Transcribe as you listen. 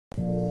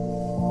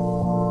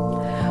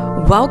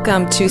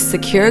Welcome to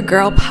Secure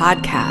Girl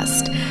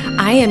Podcast.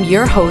 I am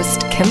your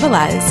host, Kim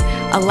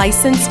Velez, a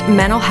licensed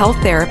mental health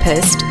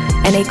therapist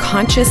and a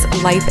conscious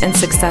life and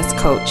success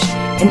coach.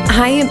 And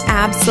I am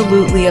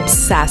absolutely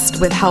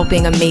obsessed with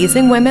helping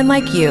amazing women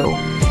like you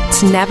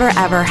to never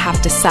ever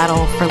have to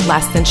settle for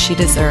less than she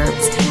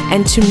deserves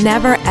and to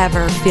never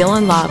ever feel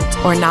unloved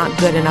or not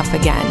good enough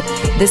again.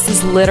 This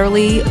is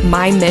literally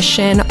my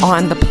mission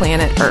on the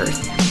planet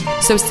Earth.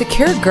 So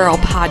Secure Girl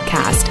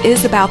Podcast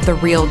is about the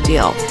real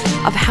deal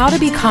of how to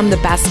become the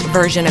best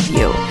version of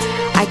you.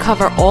 I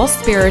cover all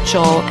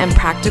spiritual and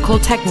practical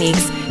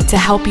techniques to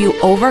help you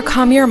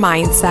overcome your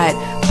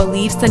mindset,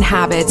 beliefs, and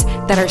habits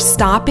that are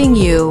stopping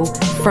you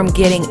from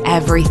getting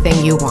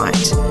everything you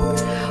want.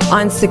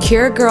 On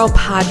Secure Girl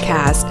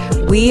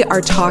Podcast, we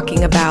are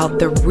talking about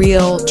the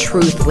real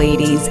truth,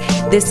 ladies.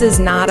 This is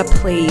not a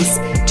place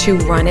to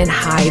run and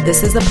hide.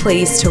 This is a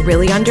place to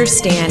really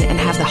understand and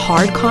have the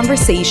hard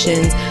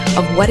conversations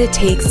of what it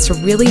takes to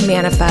really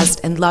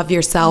manifest and love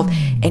yourself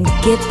and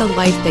get the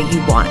life that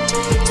you want.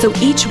 So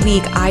each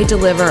week I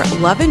deliver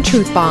love and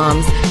truth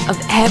bombs of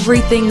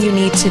everything you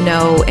need to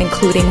know,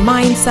 including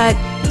mindset,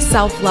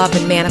 self-love,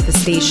 and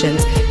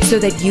manifestations, so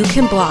that you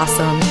can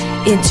blossom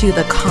into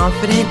the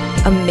confident,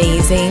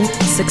 amazing,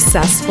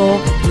 successful,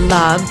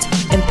 loved,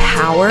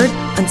 empowered,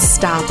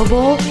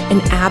 unstoppable,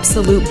 and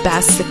absolute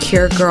best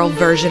secure girl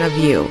version of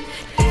you.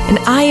 And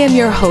I am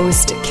your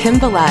host, Kim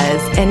Velez,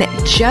 and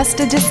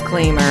just a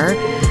disclaimer,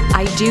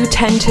 I do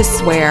tend to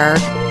swear.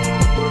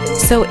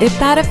 So if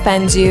that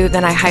offends you,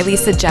 then I highly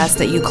suggest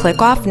that you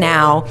click off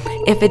now.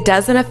 If it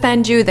doesn't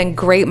offend you, then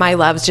great, my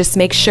loves. Just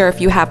make sure if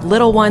you have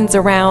little ones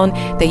around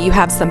that you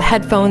have some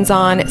headphones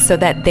on so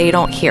that they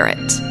don't hear it.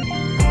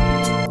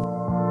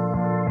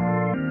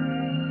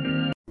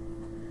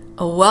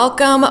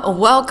 Welcome,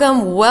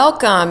 welcome,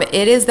 welcome.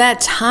 It is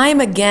that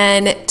time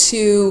again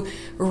to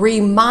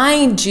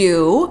remind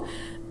you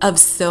of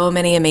so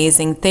many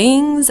amazing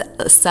things,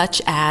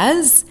 such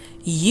as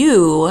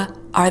you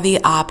are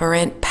the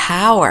operant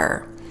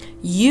power.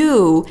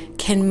 You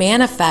can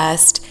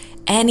manifest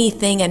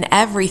anything and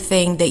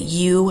everything that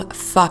you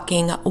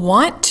fucking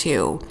want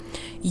to.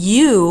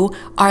 You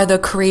are the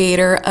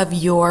creator of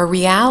your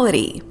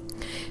reality.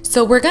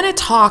 So we're going to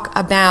talk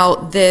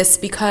about this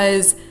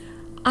because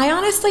I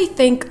honestly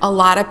think a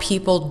lot of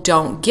people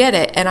don't get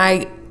it. And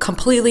I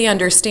completely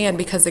understand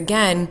because,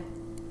 again,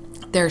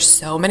 there's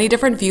so many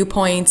different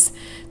viewpoints.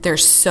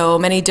 There's so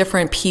many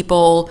different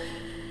people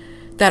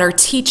that are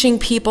teaching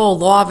people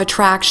law of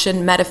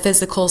attraction,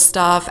 metaphysical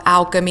stuff,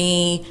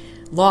 alchemy,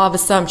 law of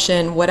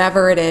assumption,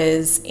 whatever it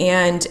is.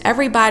 And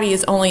everybody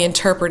is only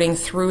interpreting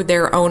through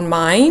their own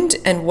mind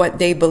and what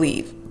they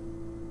believe.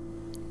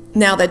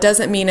 Now, that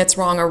doesn't mean it's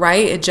wrong or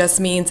right. It just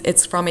means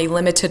it's from a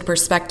limited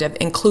perspective,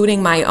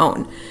 including my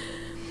own.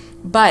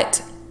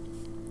 But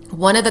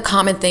one of the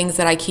common things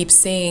that I keep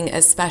seeing,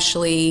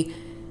 especially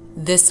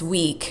this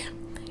week,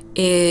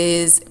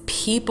 is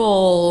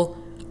people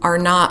are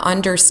not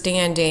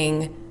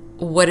understanding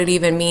what it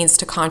even means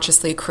to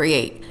consciously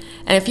create.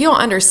 And if you don't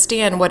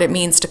understand what it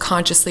means to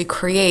consciously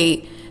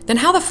create, then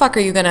how the fuck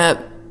are you going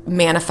to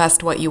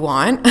manifest what you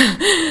want?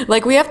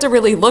 Like, we have to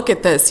really look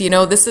at this.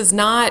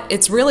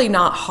 It's really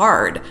not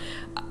hard.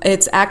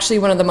 It's actually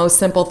one of the most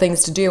simple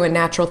things to do and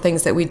natural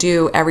things that we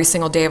do every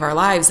single day of our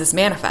lives is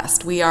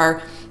manifest. We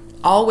are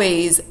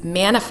always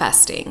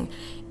manifesting,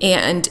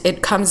 and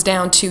it comes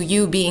down to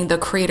you being the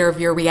creator of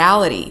your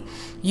reality.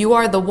 You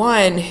are the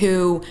one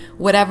who,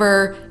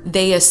 whatever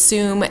they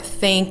assume,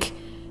 think,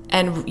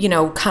 and,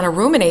 kind of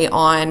ruminate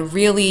on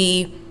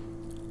really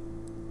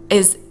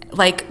is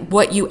like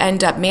what you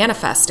end up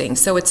manifesting.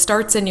 So it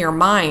starts in your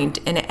mind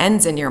and it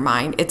ends in your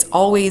mind. It's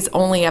always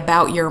only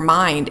about your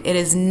mind. It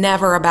is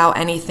never about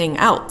anything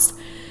else.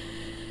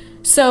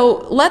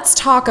 So let's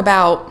talk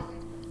about,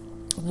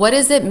 what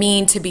does it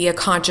mean to be a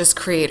conscious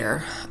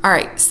creator? All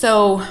right,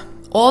 so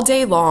all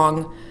day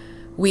long,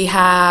 we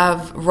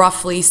have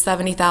roughly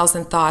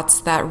 70,000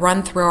 thoughts that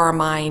run through our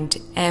mind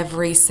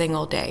every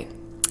single day.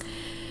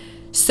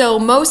 So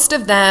most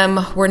of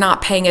them we're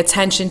not paying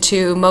attention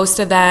to. Most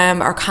of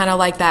them are kind of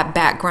like that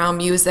background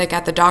music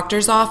at the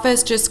doctor's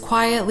office, just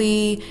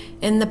quietly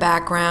in the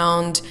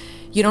background.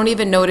 You don't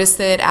even notice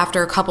it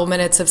after a couple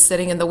minutes of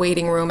sitting in the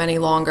waiting room any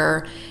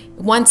longer.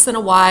 Once in a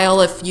while,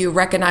 if you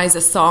recognize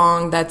a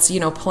song that's,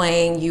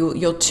 playing,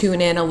 you'll tune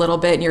in a little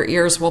bit and your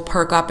ears will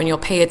perk up and you'll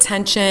pay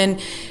attention.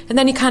 And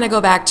then you kind of go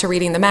back to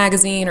reading the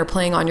magazine or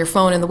playing on your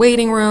phone in the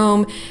waiting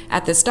room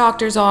at this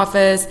doctor's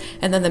office.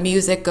 And then the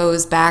music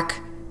goes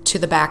back to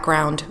the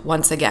background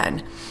once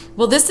again.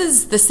 Well, this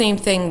is the same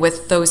thing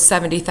with those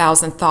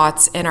 70,000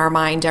 thoughts in our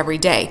mind every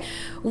day.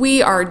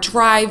 We are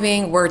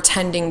driving, we're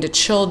tending to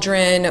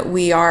children,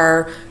 we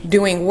are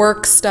doing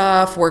work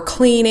stuff, we're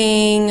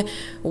cleaning,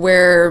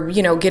 we're,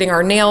 getting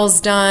our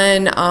nails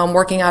done,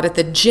 working out at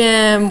the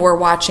gym, we're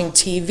watching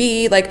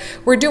TV. Like,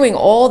 we're doing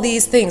all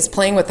these things,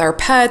 playing with our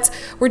pets.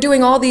 We're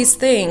doing all these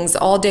things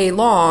all day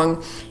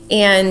long.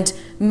 And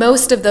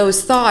most of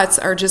those thoughts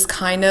are just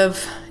kind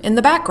of in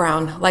the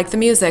background, like the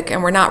music,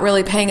 and we're not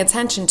really paying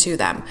attention to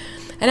them.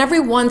 And every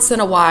once in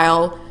a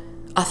while,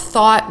 a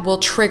thought will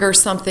trigger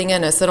something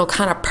in us. It'll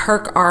kind of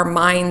perk our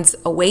minds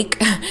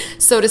awake,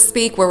 so to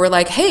speak, where we're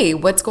like, hey,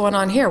 what's going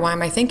on here? Why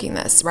am I thinking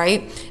this,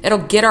 right? It'll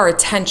get our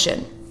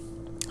attention.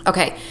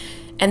 Okay.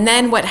 And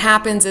then what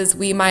happens is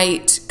we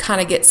might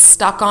kind of get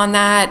stuck on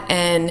that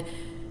and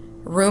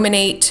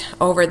ruminate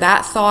over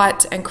that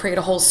thought and create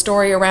a whole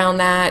story around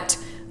that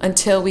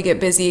until we get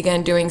busy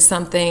again doing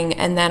something.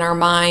 And then our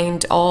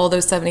mind, all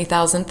those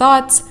 70,000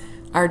 thoughts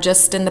are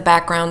just in the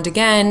background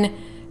again,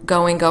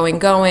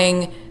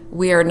 going.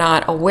 We are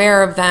not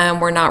aware of them.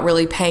 We're not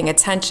really paying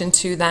attention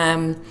to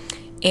them.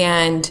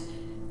 And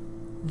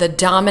the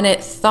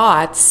dominant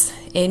thoughts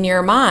in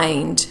your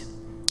mind,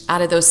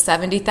 out of those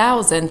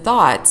 70,000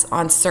 thoughts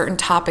on certain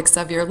topics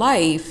of your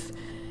life,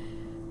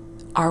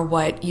 are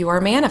what you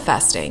are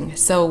manifesting.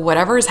 So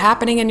whatever is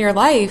happening in your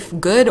life,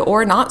 good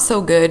or not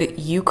so good,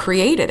 you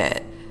created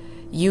it.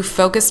 You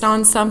focused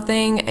on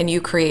something and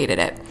you created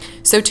it.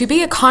 So to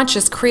be a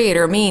conscious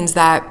creator means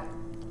that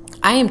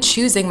I am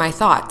choosing my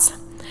thoughts.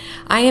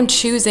 I am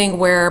choosing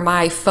where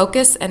my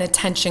focus and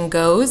attention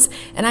goes,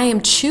 and I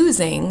am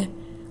choosing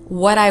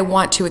what I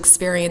want to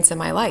experience in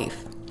my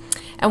life.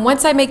 And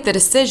once I make the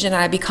decision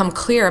and I become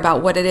clear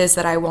about what it is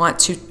that I want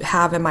to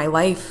have in my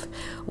life,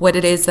 what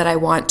it is that I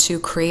want to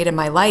create in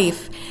my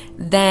life,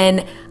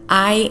 then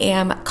I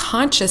am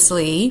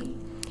consciously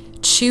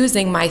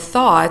choosing my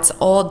thoughts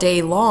all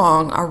day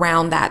long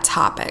around that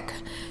topic.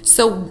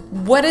 So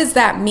what does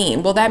that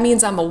mean? Well, that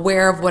means I'm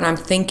aware of what I'm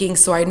thinking,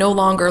 so I no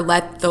longer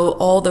let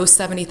all those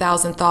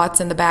 70,000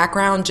 thoughts in the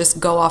background just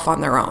go off on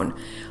their own.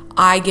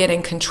 I get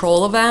in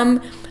control of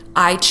them.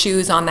 I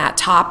choose on that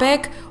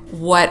topic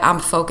what I'm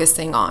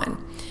focusing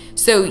on.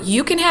 So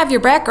you can have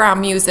your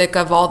background music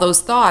of all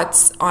those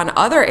thoughts on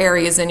other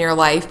areas in your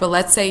life, but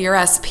let's say you're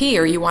SP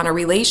or you want a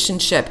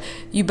relationship,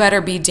 you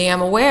better be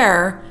damn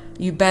aware.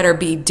 You better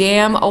be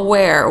damn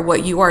aware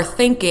what you are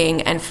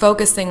thinking and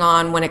focusing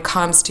on when it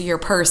comes to your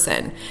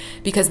person,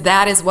 because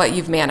that is what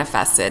you've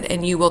manifested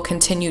and you will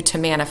continue to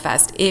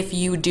manifest if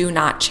you do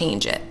not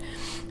change it.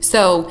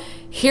 So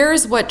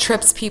here's what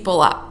trips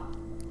people up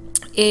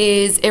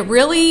is it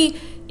really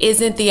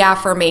isn't the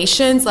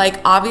affirmations. Like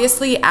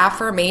obviously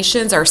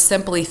affirmations are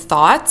simply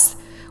thoughts.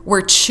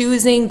 We're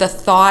choosing the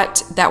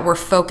thought that we're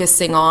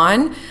focusing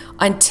on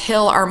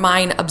until our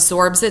mind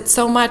absorbs it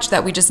so much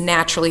that we just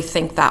naturally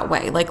think that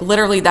way. Like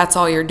literally that's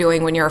all you're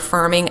doing when you're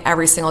affirming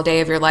every single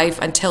day of your life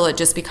until it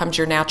just becomes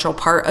your natural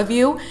part of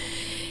you.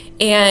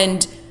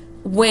 And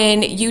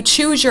when you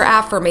choose your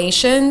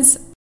affirmations,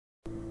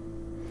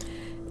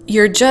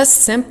 you're just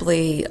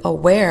simply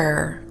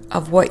aware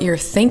of what you're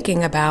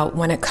thinking about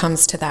when it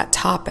comes to that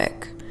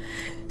topic.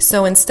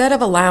 So instead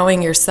of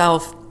allowing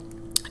yourself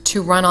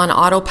to run on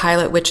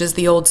autopilot, which is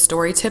the old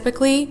story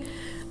typically,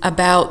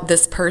 about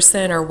this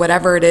person or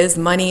whatever it is,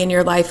 money in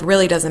your life,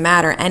 really doesn't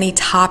matter. Any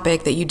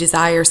topic that you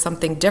desire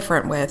something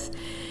different with,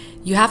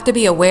 you have to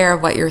be aware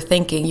of what you're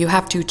thinking. You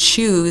have to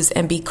choose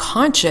and be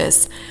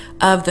conscious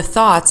of the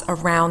thoughts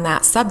around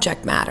that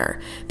subject matter,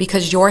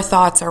 because your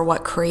thoughts are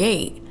what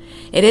create.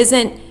 It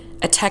isn't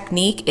a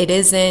technique. It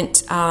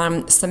isn't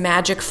some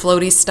magic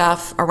floaty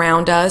stuff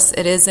around us.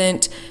 It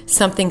isn't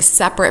something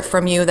separate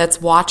from you that's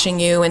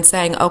watching you and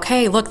saying,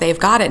 okay, look, they've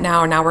got it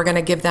now. Now we're going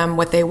to give them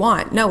what they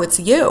want. No,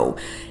 it's you.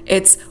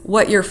 It's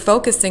what you're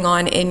focusing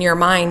on in your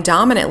mind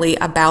dominantly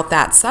about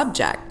that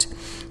subject,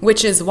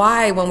 which is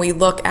why when we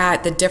look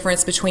at the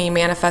difference between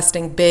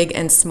manifesting big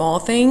and small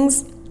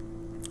things,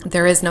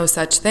 there is no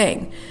such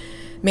thing.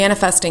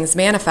 Manifesting is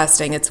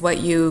manifesting. It's what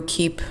you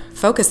keep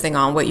focusing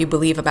on, what you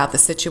believe about the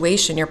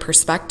situation, your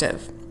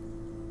perspective.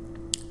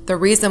 The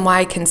reason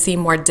why it can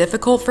seem more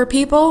difficult for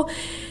people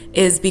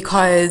is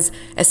because,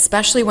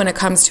 especially when it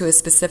comes to a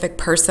specific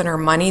person or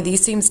money,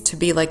 these seems to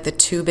be like the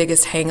two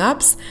biggest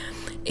hangups,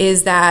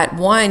 is that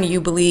one, you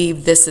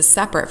believe this is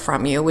separate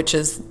from you, which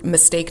is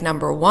mistake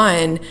number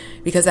one,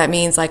 because that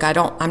means like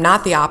I'm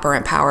not the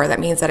operant power. That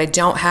means that I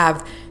don't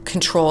have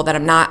control, that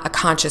I'm not a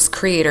conscious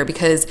creator,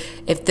 because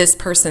if this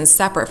person's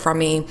separate from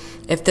me,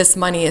 if this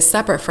money is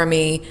separate from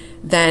me,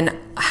 then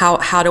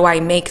how do I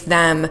make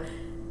them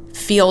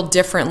feel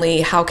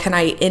differently? How can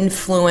I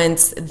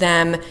influence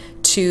them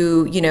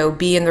to,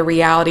 be in the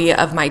reality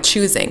of my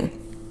choosing?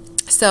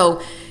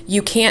 So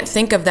you can't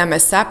think of them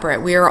as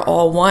separate. We are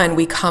all one.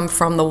 We come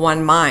from the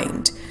one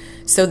mind.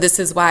 So this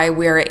is why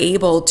we're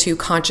able to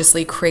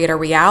consciously create a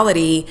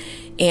reality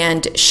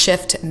and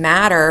shift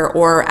matter,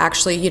 or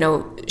actually,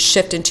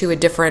 shift into a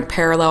different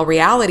parallel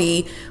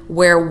reality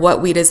where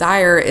what we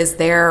desire is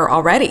there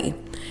already.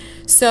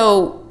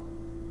 So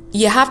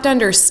you have to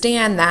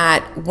understand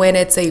that when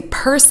it's a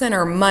person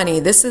or money,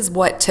 this is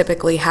what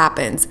typically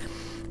happens.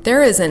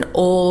 There is an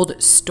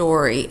old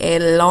story,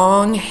 a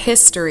long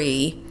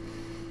history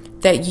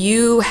that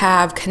you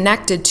have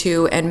connected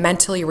to and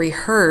mentally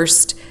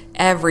rehearsed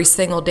every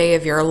single day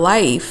of your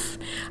life.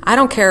 I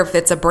don't care if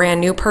it's a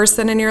brand new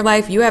person in your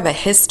life, you have a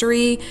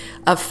history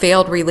of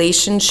failed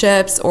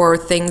relationships or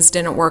things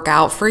didn't work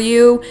out for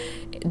you,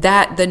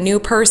 that the new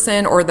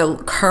person or the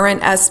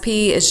current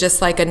SP is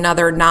just like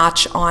another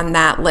notch on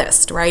that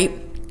list, right?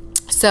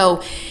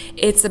 So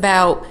it's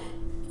about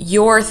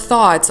your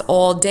thoughts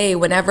all day.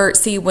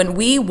 When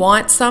we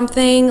want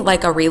something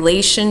like a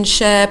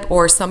relationship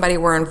or somebody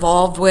we're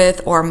involved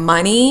with or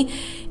money,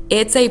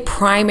 it's a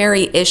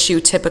primary issue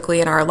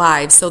typically in our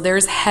lives. So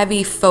there's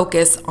heavy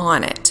focus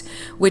on it,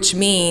 which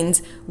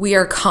means we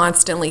are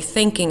constantly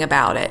thinking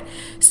about it.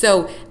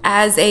 So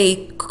as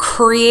a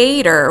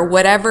creator,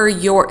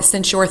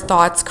 since your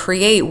thoughts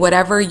create,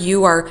 whatever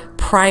you are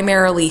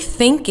primarily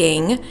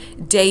thinking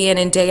day in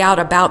and day out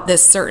about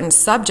this certain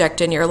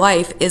subject in your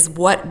life is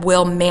what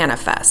will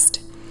manifest.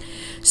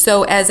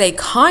 So as a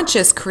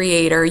conscious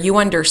creator, you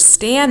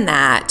understand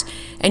that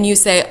and you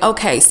say,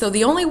 okay, so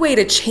the only way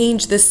to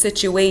change this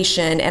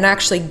situation and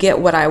actually get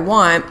what I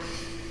want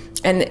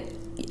and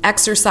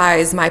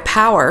exercise my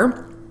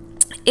power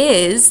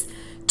is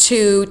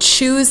to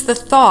choose the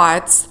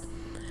thoughts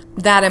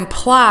that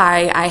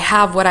imply I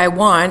have what I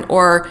want,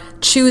 or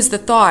choose the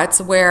thoughts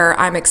where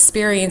I'm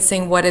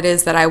experiencing what it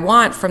is that I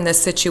want from this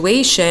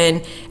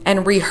situation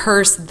and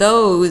rehearse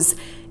those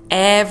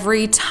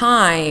every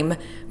time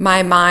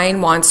my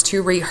mind wants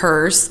to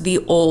rehearse the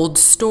old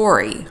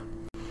story.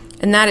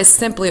 And that is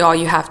simply all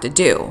you have to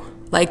do.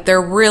 Like,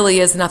 there really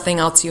is nothing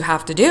else you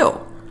have to do.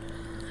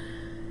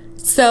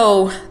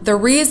 So the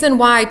reason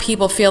why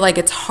people feel like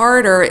it's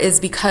harder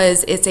is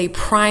because it's a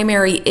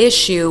primary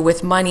issue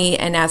with money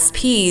and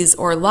SPs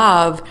or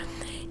love.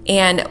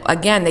 And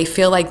again, they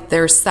feel like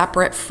they're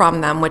separate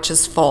from them, which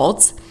is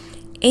false.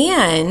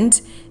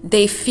 And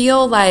they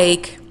feel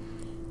like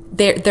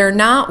they're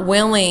not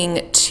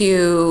willing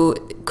to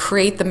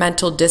create the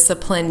mental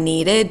discipline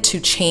needed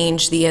to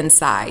change the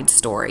inside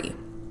story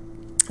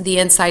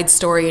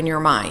in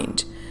your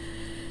mind.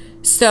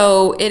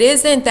 So it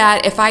isn't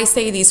that if I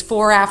say these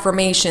 4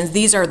 affirmations,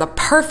 these are the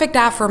perfect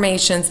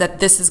affirmations that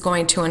this is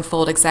going to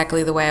unfold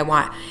exactly the way I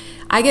want.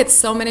 I get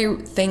so many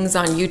things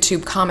on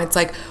YouTube comments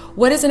like,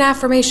 what is an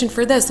affirmation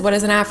for this? What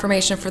is an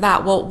affirmation for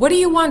that? Well, what do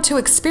you want to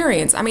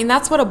experience? I mean,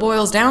 that's what it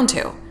boils down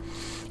to.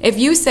 If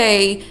you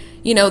say,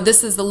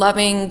 this is the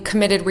loving,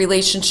 committed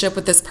relationship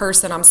with this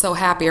person, I'm so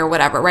happy, or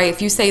whatever, right?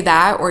 If you say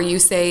that, or you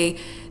say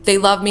they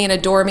love me and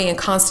adore me and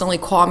constantly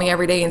call me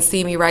every day and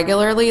see me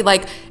regularly,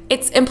 like,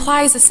 it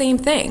implies the same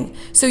thing.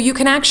 So you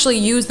can actually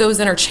use those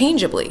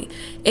interchangeably.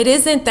 It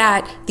isn't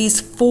that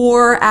these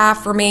 4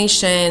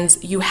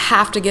 affirmations, you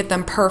have to get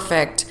them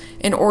perfect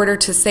in order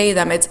to say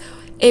them. It's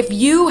if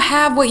you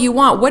have what you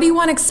want, what do you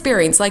want to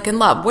experience? Like in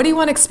love, what do you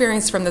want to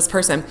experience from this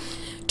person?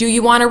 Do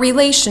you want a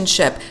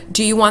relationship?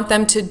 Do you want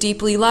them to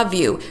deeply love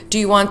you? Do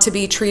you want to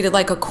be treated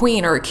like a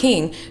queen or a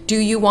king? Do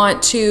you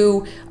want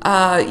to,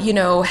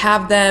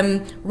 have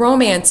them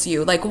romance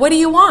you? Like, what do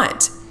you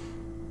want?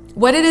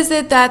 What is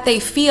it that they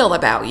feel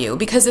about you?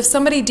 Because if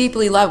somebody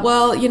deeply let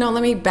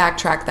me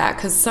backtrack that,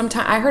 because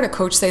sometimes I heard a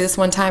coach say this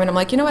one time and I'm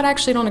like, I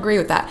actually don't agree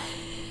with that.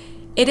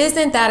 It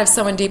isn't that if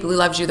someone deeply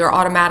loves you, they're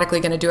automatically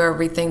going to do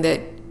everything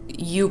that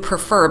you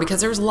prefer,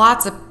 because there's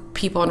lots of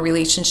people in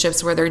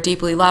relationships where they're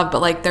deeply loved, but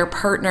like their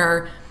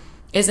partner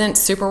isn't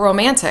super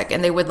romantic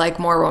and they would like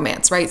more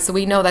romance, right? So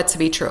we know that to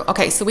be true.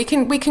 Okay, so we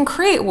can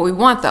create what we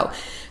want though.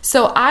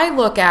 So I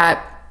look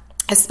at,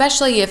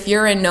 especially if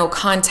you're in no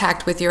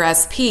contact with your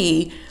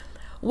SP,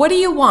 what do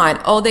you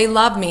want? Oh, they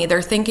love me.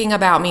 They're thinking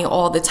about me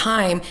all the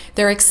time.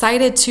 They're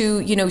excited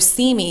to,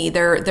 see me.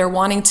 They're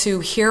wanting to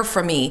hear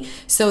from me.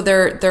 So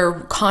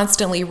they're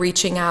constantly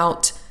reaching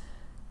out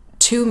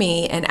to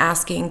me and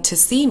asking to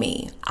see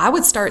me. I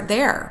would start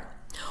there.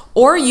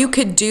 Or you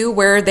could do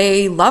where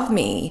they love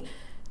me,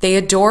 they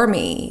adore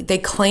me, they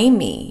claim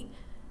me,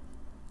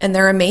 and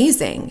they're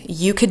amazing.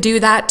 You could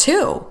do that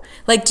too.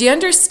 Like, do you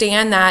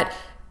understand that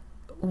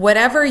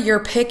whatever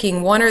you're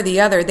picking, one or the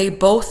other, they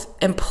both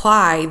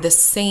imply the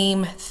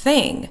same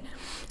thing?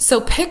 So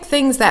pick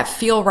things that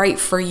feel right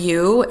for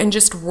you and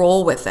just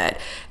roll with it.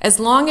 As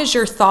long as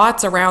your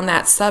thoughts around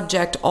that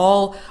subject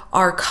all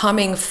are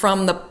coming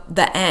from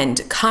the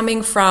end,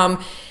 coming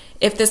from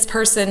if this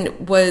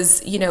person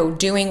was,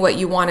 doing what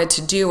you wanted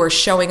to do or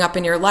showing up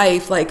in your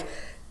life, like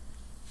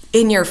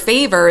in your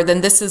favor, then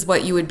this is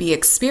what you would be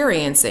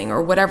experiencing,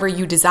 or whatever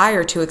you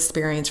desire to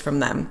experience from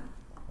them.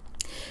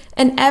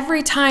 And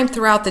every time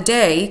throughout the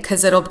day,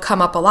 because it'll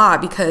come up a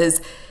lot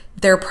because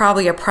they're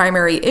probably a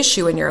primary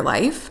issue in your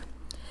life,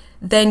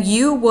 then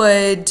you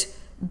would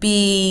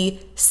be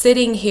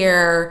sitting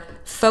here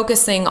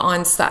focusing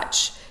on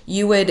such.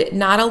 You would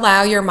not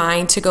allow your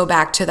mind to go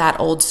back to that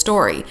old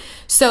story.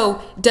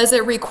 So does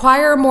it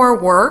require more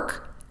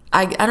work?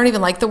 I don't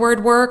even like the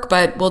word work,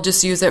 but we'll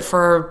just use it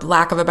for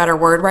lack of a better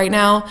word right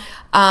now.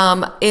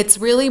 It's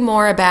really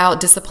more about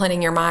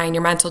disciplining your mind,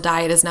 your mental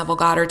diet, as Neville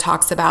Goddard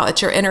talks about.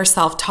 It's your inner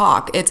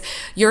self-talk. It's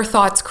your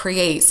thoughts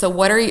create. So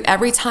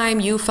every time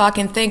you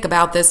fucking think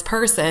about this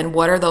person,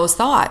 what are those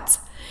thoughts?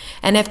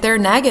 And if they're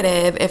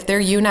negative, if they're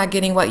you not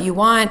getting what you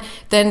want,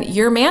 then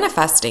you're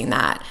manifesting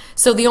that.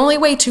 So the only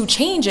way to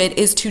change it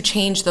is to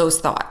change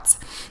those thoughts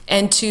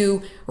and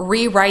to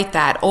rewrite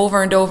that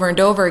over and over and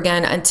over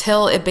again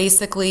until it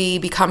basically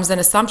becomes an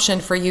assumption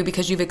for you,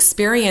 because you've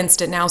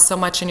experienced it now so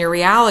much in your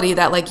reality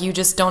that like you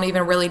just don't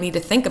even really need to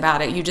think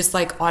about it. You just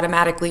like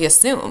automatically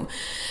assume.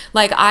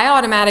 Like I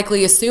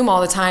automatically assume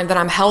all the time that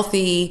I'm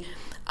healthy,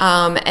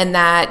 and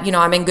that, you know,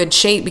 I'm in good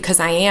shape because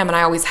I am, and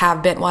I always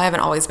have been. Well, I haven't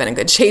always been in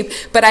good shape,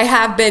 but I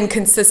have been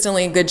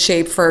consistently in good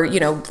shape for, you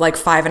know, like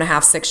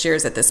 5.5, 6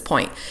 years at this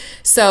point.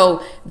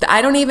 So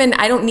I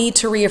don't need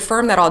to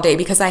reaffirm that all day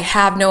because I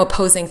have no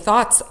opposing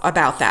thoughts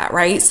about that,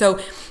 right? So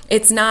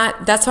it's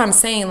not, that's what I'm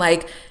saying.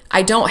 Like,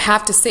 I don't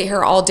have to sit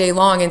here all day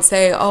long and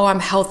say, oh,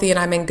 I'm healthy and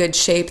I'm in good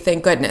shape,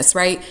 thank goodness,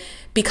 right?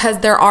 Because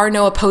there are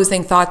no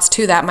opposing thoughts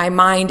to that. My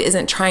mind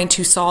isn't trying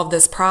to solve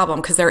this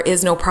problem because there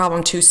is no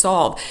problem to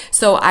solve.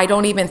 So I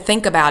don't even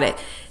think about it.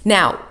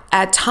 Now,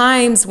 at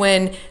times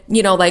when,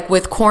 you know, like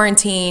with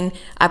quarantine,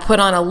 I put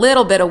on a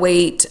little bit of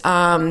weight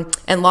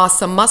and lost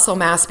some muscle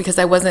mass because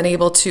I wasn't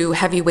able to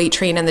heavy weight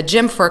train in the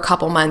gym for a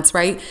couple months,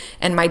 right?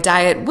 And my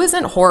diet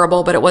wasn't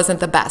horrible, but it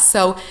wasn't the best.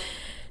 So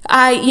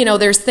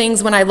there's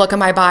things when I look at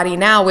my body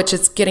now, which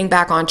is getting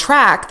back on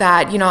track,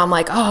 that, you know, I'm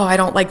like, oh, I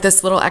don't like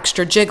this little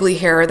extra jiggly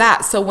here or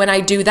that. So when I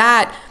do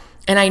that,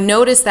 and I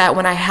notice that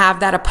when I have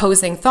that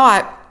opposing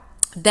thought,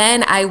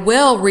 then I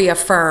will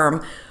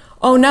reaffirm,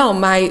 oh no,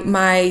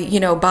 my you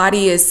know,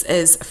 body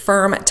is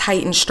firm,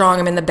 tight, and strong.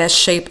 I'm in the best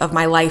shape of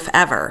my life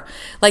ever.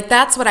 Like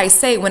that's what I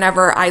say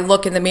whenever I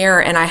look in the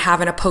mirror and I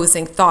have an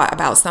opposing thought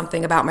about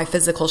something about my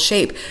physical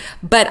shape.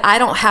 But I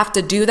don't have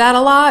to do that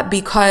a lot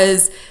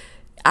because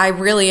I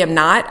really am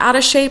not out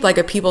of shape. Like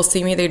if people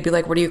see me, they'd be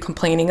like, what are you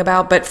complaining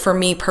about? But for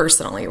me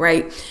personally,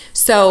 right?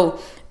 So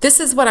this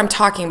is what I'm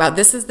talking about.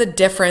 This is the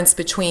difference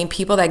between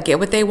people that get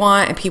what they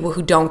want and people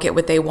who don't get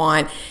what they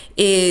want,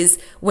 is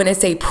when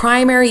it's a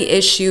primary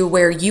issue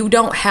where you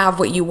don't have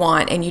what you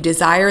want and you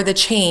desire the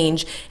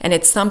change, and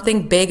it's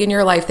something big in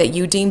your life that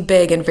you deem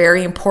big and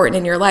very important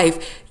in your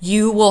life,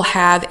 you will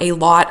have a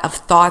lot of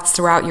thoughts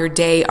throughout your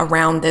day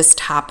around this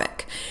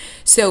topic.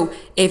 So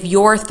if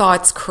your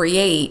thoughts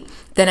create,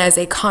 then as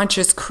a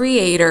conscious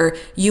creator,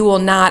 you will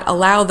not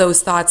allow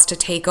those thoughts to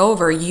take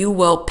over. You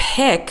will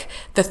pick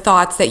the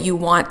thoughts that you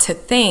want to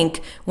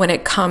think when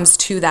it comes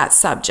to that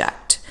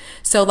subject.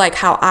 So like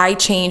how I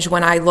change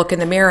when I look in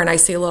the mirror and I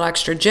see a little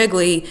extra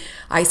jiggly,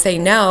 I say,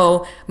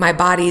 no, my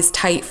body's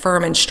tight,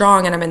 firm, and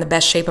strong, and I'm in the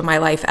best shape of my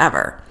life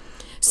ever.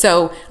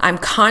 So I'm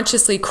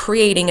consciously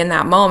creating in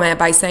that moment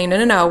by saying,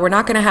 no, we're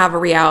not going to have a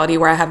reality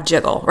where I have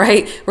jiggle,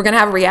 right? We're going to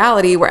have a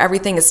reality where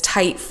everything is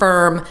tight,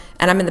 firm,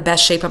 and I'm in the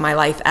best shape of my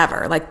life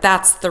ever. Like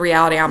that's the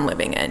reality I'm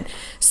living in.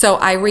 So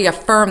I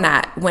reaffirm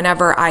that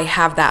whenever I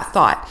have that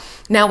thought.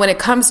 Now, when it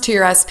comes to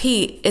your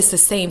SP, it's the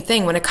same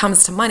thing. When it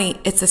comes to money,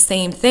 it's the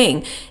same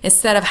thing.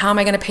 Instead of how am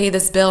I going to pay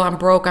this bill? I'm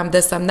broke, I'm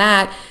this, I'm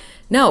that.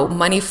 No,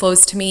 money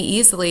flows to me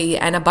easily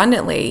and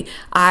abundantly.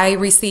 I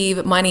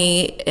receive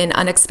money in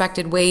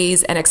unexpected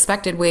ways and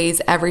expected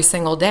ways every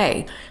single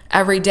day.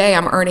 Every day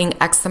I'm earning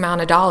X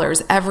amount of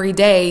dollars. Every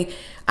day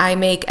I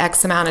make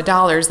X amount of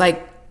dollars.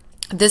 Like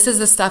this is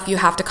the stuff you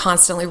have to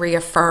constantly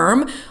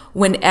reaffirm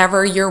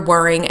whenever you're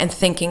worrying and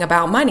thinking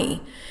about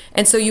money.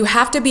 And so you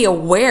have to be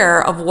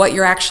aware of what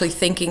you're actually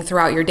thinking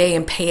throughout your day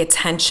and pay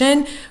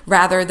attention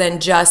rather than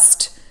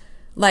just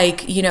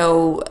like, you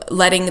know,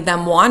 letting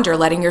them wander,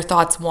 letting your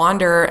thoughts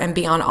wander and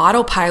be on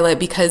autopilot,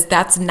 because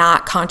that's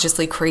not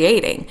consciously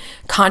creating.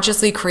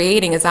 Consciously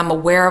creating is I'm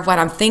aware of what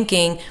I'm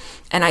thinking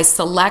and I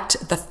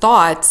select the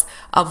thoughts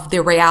of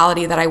the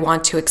reality that I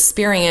want to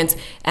experience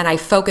and I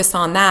focus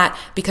on that,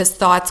 because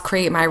thoughts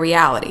create my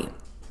reality.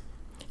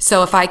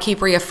 So if I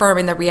keep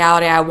reaffirming the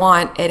reality I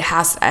want,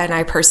 and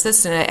I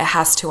persist in it, it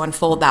has to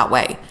unfold that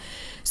way.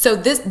 So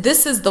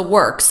this is the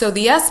work. So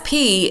the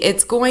SP,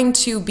 it's going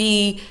to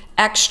be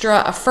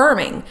extra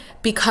affirming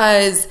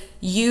because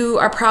you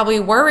are probably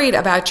worried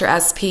about your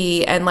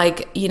SP and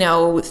like, you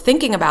know,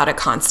 thinking about it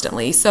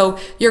constantly. So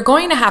you're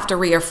going to have to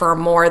reaffirm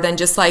more than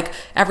just like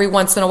every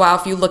once in a while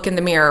if you look in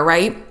the mirror,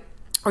 right?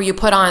 Or you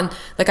put on,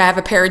 like I have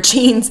a pair of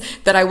jeans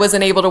that I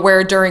wasn't able to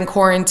wear during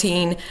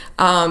quarantine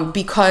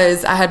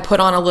because I had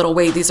put on a little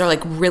weight. These are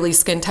like really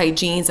skin tight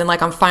jeans, and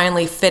like I'm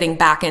finally fitting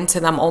back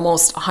into them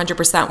almost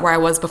 100% where I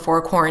was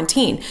before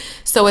quarantine.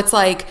 So it's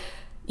like,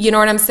 you know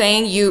what I'm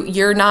saying?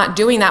 You're not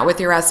doing that with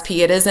your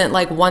SP. It isn't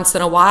like once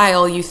in a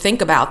while you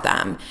think about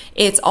them.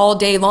 It's all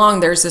day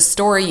long. There's a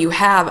story you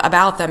have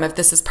about them if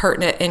this is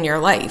pertinent in your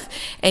life.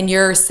 And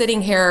you're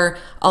sitting here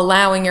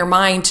allowing your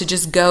mind to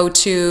just go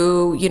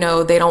to, you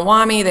know, they don't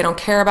want me, they don't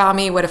care about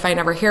me. What if I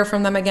never hear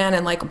from them again?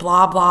 And like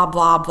blah, blah,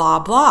 blah, blah,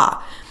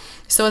 blah.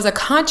 So as a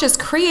conscious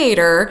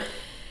creator,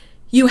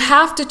 you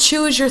have to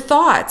choose your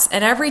thoughts.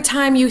 And every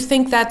time you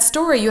think that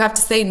story, you have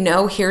to say,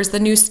 no, here's the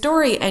new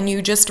story. And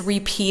you just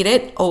repeat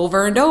it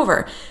over and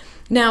over.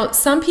 Now,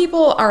 some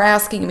people are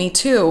asking me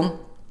too,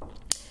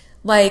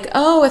 like,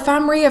 oh, if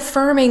I'm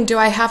reaffirming, do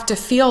I have to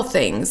feel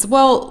things?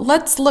 Well,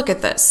 let's look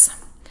at this.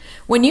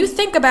 When you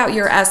think about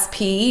your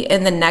SP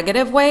in the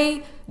negative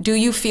way, do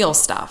you feel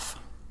stuff?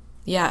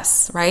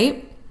 Yes,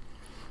 right?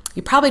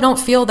 You probably don't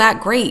feel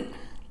that great.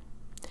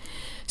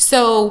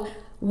 So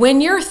when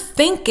you're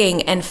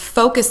thinking and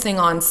focusing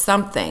on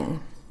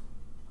something,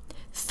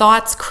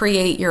 thoughts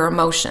create your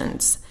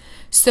emotions.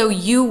 So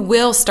you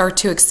will start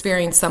to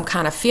experience some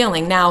kind of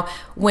feeling. Now,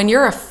 when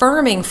you're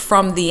affirming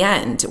from the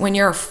end, when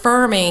you're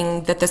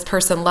affirming that this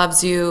person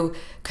loves you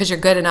because you're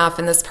good enough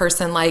and this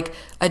person like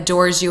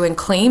adores you and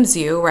claims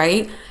you,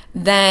 right?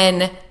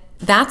 Then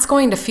that's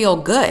going to feel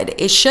good.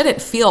 It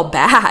shouldn't feel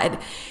bad.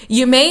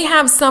 You may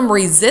have some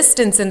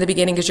resistance in the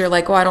beginning because you're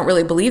like, oh, I don't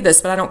really believe this,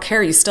 but I don't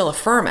care. You still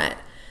affirm it.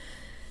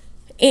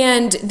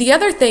 And the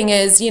other thing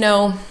is,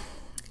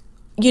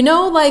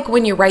 like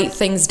when you write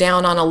things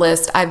down on a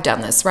list, I've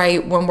done this,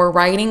 right? When we're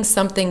writing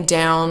something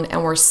down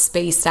and we're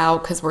spaced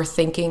out because we're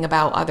thinking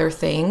about other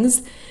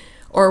things,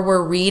 or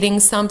we're reading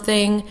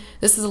something.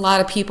 This is a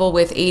lot of people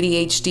with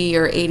ADHD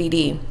or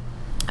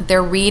ADD.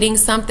 They're reading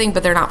something,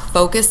 but they're not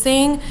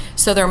focusing.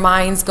 So their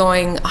mind's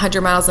going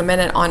 100 miles a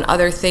minute on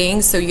other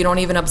things. So you don't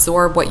even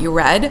absorb what you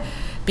read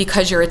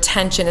because your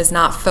attention is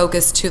not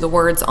focused to the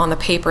words on the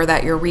paper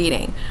that you're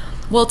reading.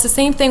 Well, it's the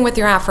same thing with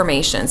your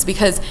affirmations,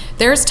 because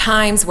there's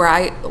times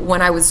where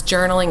when I was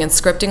journaling and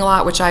scripting a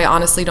lot, which I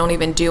honestly don't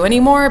even do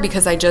anymore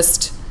because I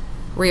just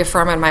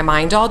reaffirm in my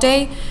mind all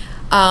day.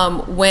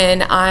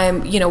 When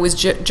I'm, was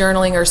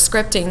journaling or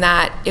scripting,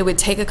 that it would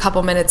take a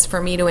couple minutes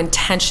for me to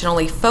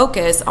intentionally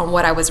focus on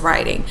what I was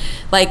writing.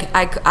 Like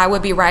I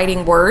would be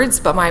writing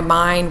words, but my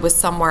mind was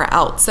somewhere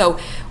else. So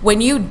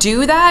when you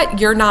do that,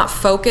 you're not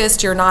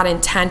focused, you're not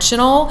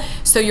intentional.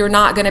 So you're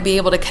not going to be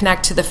able to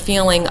connect to the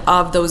feeling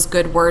of those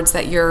good words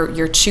that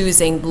you're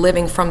choosing,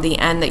 living from the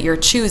end that you're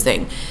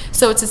choosing.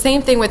 So it's the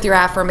same thing with your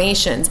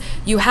affirmations.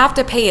 You have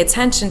to pay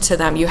attention to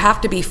them. You have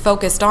to be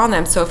focused on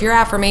them. So if your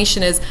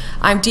affirmation is,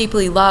 I'm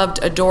deeply loved,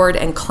 adored,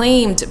 and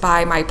claimed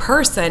by my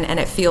person, and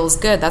it feels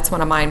good. That's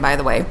one of mine, by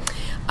the way.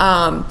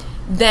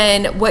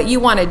 Then what you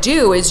want to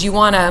do is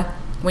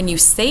when you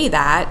say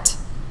that,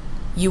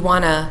 you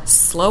want to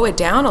slow it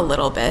down a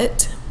little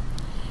bit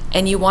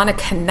and you want to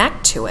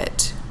connect to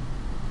it.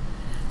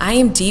 I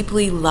am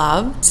deeply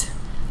loved,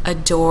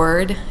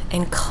 adored,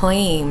 and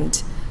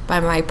claimed by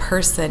my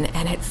person,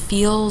 and it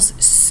feels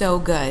so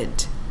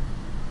good.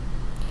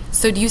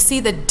 So do you see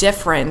the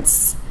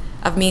difference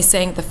of me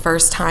saying it the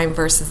first time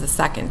versus the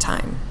second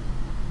time?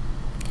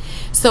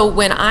 So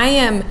when I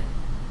am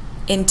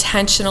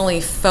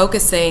intentionally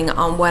focusing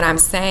on what I'm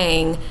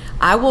saying,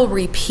 I will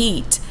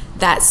repeat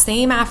that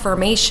same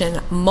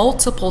affirmation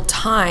multiple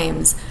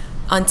times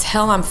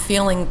until I'm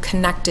feeling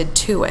connected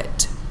to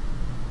it.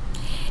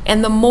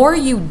 And the more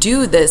you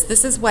do this,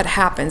 this is what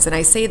happens, and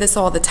I say this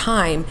all the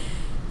time,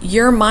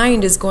 your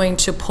mind is going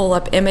to pull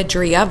up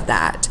imagery of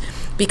that.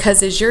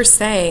 Because as you're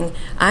saying,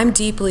 I'm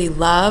deeply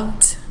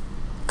loved,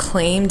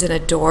 claimed, and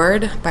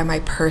adored by my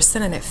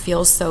person, and it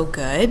feels so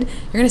good,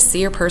 you're going to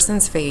see your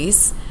person's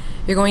face.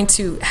 You're going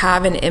to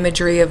have an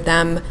imagery of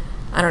them,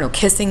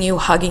 kissing you,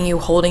 hugging you,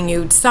 holding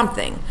you,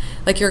 something.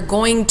 Like you're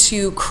going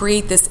to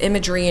create this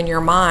imagery in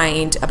your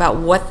mind about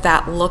what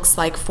that looks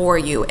like for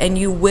you, and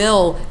you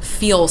will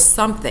feel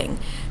something.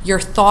 Your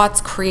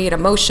thoughts create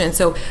emotion.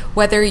 So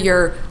whether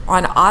you're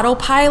on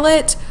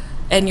autopilot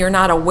and you're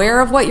not aware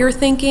of what you're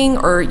thinking,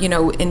 or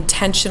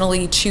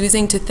intentionally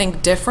choosing to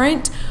think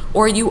different,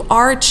 or you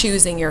are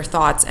choosing your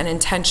thoughts and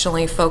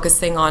intentionally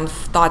focusing on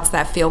thoughts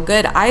that feel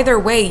good, either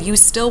way you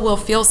still will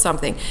feel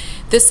something.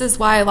 This is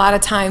why a lot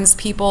of times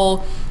people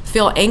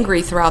feel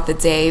angry throughout the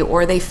day,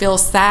 or they feel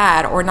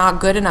sad or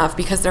not good enough,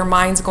 because their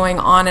mind's going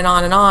on and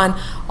on and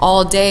on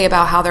all day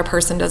about how their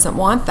person doesn't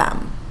want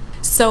them.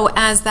 So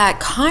as that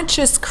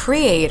conscious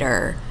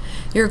creator,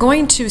 you're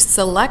going to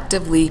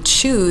selectively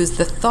choose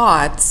the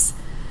thoughts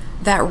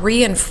that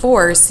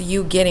reinforce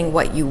you getting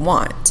what you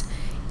want.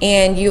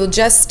 And you'll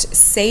just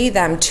say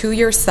them to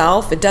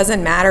yourself. It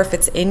doesn't matter if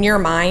it's in your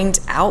mind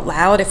out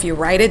loud, if you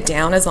write it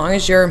down, as long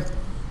as you're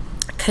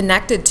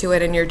connected to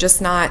it and you're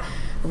just not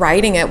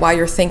writing it while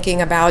you're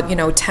thinking about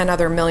 10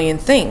 other million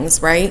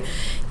things, right?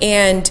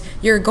 And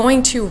you're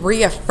going to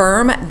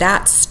reaffirm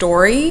that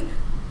story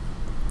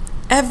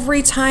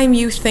every time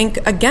you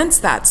think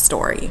against that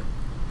story.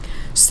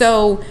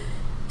 So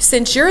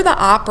since you're the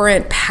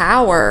operant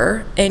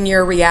power in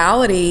your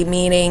reality,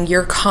 meaning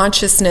your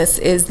consciousness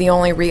is the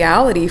only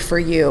reality for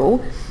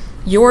you,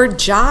 your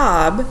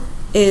job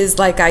is,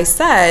 like I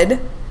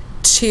said,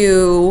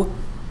 to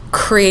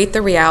create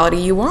the reality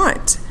you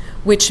want,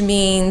 which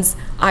means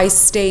I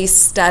stay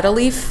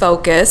steadily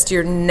focused.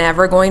 You're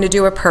never going to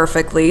do it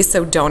perfectly,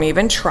 so don't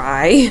even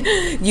try.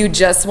 You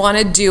just want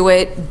to do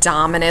it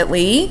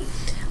dominantly.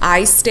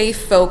 I stay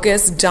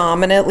focused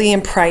dominantly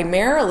and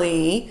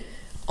primarily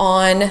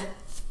on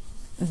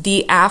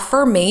the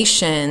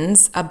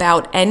affirmations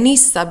about any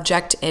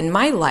subject in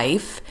my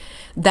life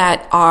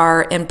that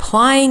are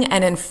implying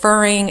and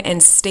inferring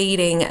and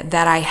stating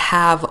that I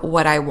have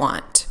what I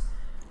want.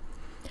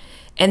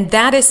 And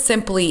that is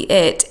simply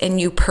it. And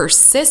you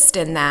persist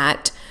in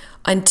that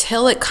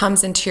until it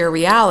comes into your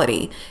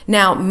reality.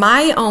 Now,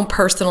 my own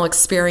personal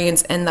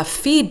experience and the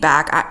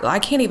feedback, I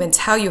can't even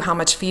tell you how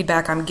much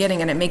feedback I'm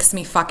getting, and it makes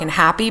me fucking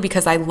happy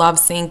because I love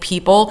seeing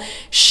people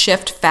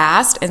shift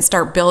fast and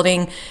start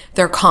building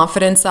their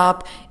confidence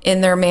up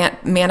in their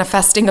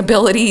manifesting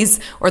abilities,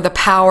 or the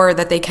power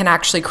that they can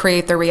actually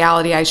create the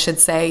reality, I should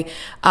say.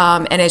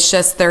 And it's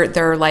just,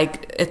 they're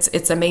like,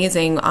 it's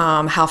amazing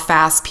how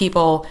fast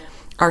people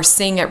are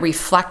seeing it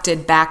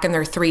reflected back in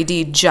their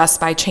 3D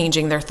just by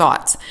changing their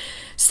thoughts.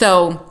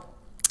 So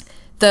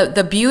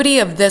the beauty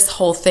of this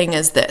whole thing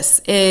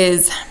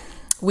is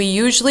we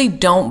usually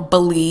don't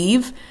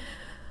believe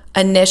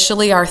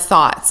initially our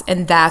thoughts,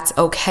 and that's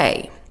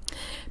okay.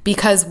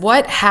 Because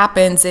what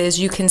happens is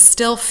you can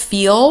still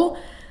feel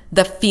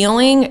the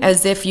feeling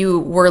as if you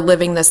were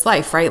living this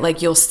life, right?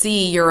 Like you'll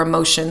see your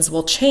emotions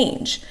will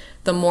change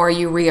the more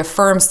you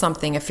reaffirm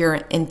something if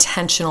you're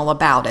intentional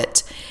about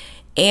it.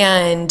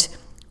 And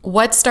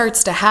what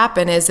starts to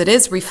happen is it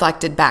is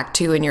reflected back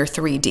to you in your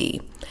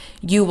 3D.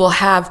 You will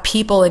have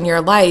people in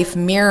your life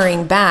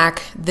mirroring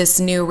back this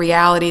new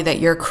reality that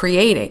you're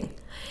creating.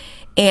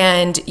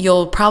 And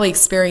you'll probably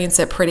experience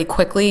it pretty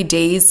quickly,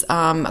 days,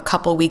 a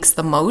couple weeks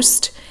the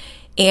most.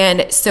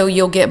 And so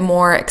you'll get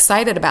more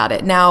excited about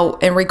it. Now,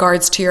 in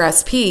regards to your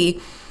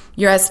SP,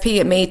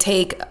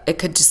 it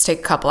could just take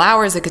a couple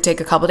hours, it could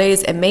take a couple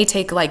days, it may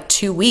take like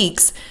 2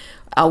 weeks,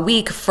 a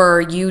week for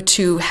you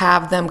to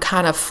have them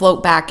kind of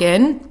float back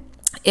in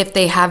if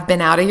they have been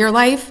out of your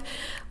life,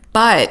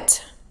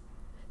 but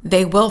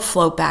they will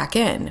float back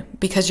in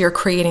because you're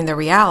creating the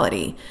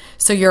reality.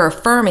 So you're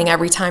affirming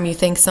every time you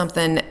think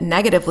something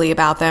negatively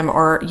about them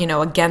or,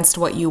 against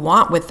what you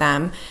want with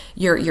them,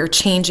 you're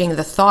changing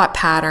the thought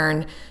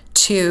pattern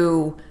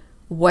to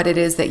what it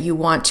is that you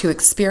want to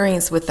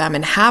experience with them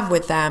and have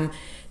with them.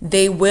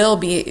 They will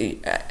be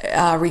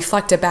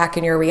reflected back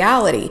in your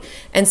reality.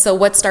 And so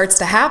what starts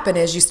to happen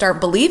is you start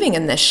believing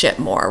in this shit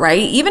more, right?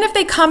 Even if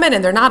they come in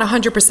and they're not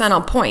 100%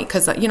 on point,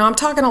 because, I'm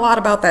talking a lot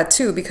about that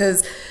too,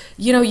 because,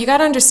 you got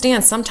to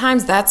understand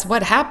sometimes that's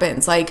what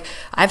happens. Like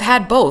I've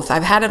had both.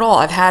 I've had it all.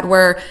 I've had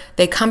where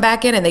they come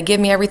back in and they give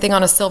me everything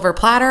on a silver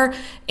platter.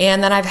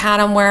 And then I've had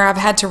them where I've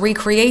had to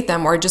recreate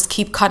them or just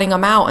keep cutting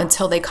them out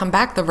until they come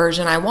back the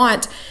version I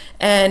want.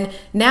 And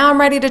now I'm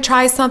ready to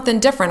try something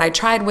different. I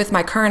tried with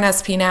my current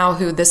SP now,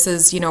 who this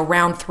is,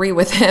 round 3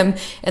 with him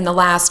in the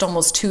last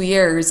almost 2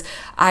 years.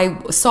 I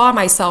saw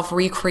myself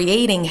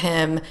recreating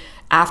him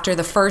after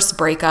the first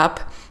breakup,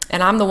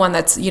 and I'm the one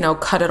that's,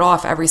 cut it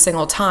off every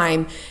single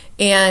time.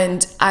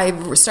 And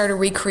I started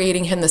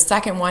recreating him the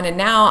second one, and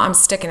now I'm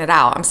sticking it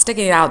out. I'm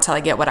sticking it out till I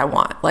get what I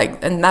want.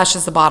 And that's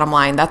just the bottom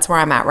line. That's where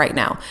I'm at right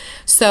now.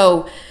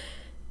 So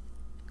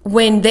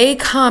when they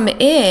come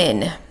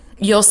in,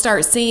 you'll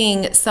start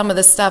seeing some of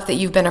the stuff that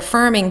you've been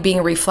affirming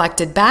being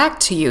reflected back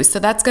to you. So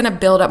that's going to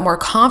build up more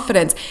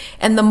confidence.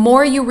 And the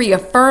more you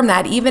reaffirm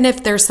that, even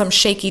if there's some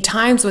shaky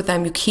times with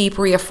them, you keep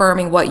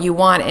reaffirming what you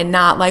want and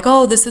not like,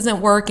 oh, this isn't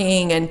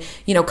working, and,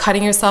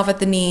 cutting yourself at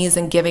the knees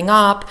and giving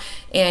up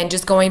and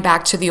just going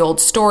back to the old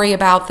story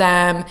about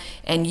them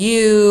and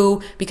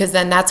you, because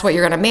then that's what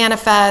you're going to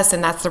manifest.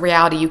 And that's the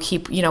reality you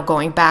keep,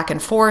 going back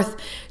and forth.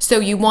 So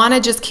you want to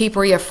just keep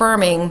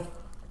reaffirming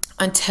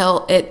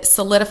until it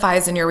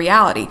solidifies in your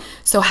reality.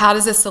 So how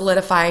does it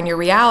solidify in your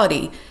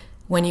reality?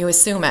 When you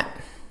assume it.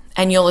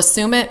 And you'll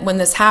assume it when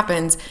this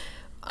happens.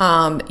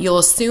 You'll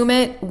assume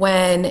it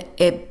when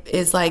it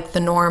is like the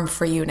norm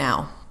for you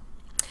now.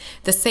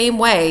 The same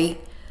way,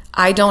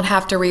 I don't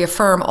have to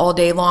reaffirm all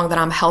day long that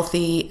I'm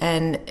healthy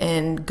and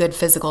in good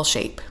physical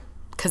shape,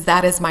 because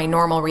that is my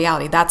normal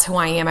reality. That's who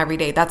I am every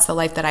day. That's the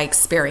life that I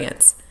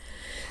experience.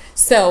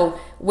 So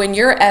when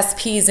your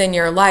SP's in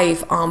your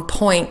life on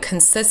point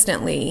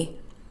consistently,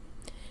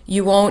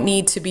 you won't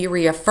need to be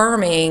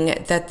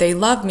reaffirming that they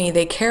love me,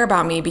 they care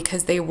about me,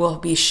 because they will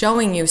be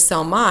showing you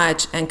so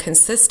much and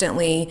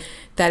consistently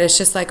that it's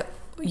just like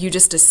you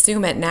just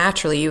assume it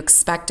naturally. You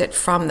expect it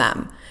from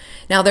them.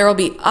 Now, there will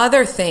be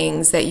other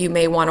things that you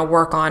may want to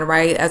work on,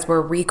 right? As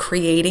we're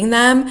recreating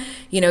them,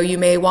 you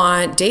may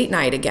want date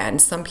night again.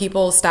 Some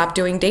people stop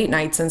doing date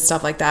nights and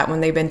stuff like that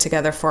when they've been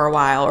together for a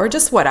while, or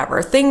just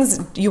whatever.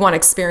 Things you want to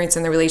experience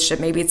in the relationship.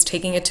 Maybe it's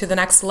taking it to the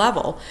next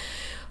level.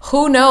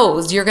 Who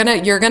knows? You're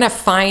gonna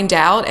find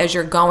out as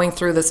you're going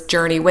through this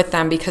journey with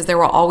them, because there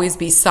will always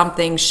be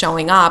something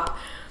showing up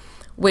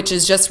which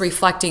is just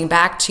reflecting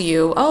back to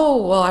you,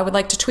 oh, well, I would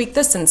like to tweak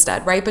this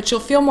instead, right? But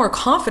you'll feel more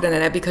confident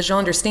in it because you'll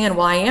understand,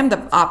 well, I am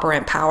the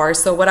operant power,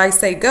 so what I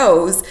say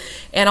goes,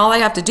 and all I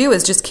have to do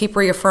is just keep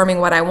reaffirming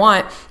what I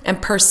want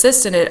and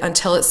persist in it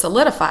until it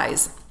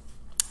solidifies.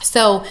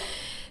 So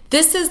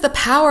this is the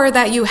power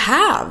that you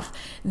have.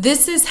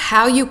 This is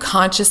how you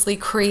consciously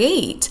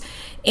create.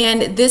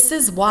 And this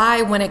is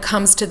why when it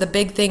comes to the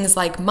big things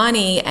like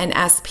money and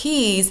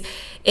SPs,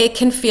 it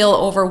can feel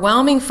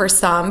overwhelming for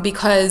some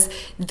because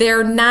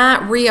they're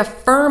not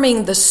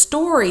reaffirming the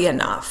story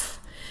enough.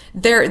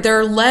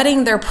 They're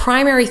letting their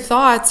primary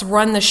thoughts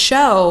run the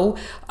show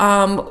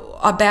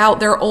about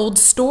their old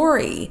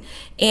story.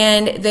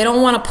 And they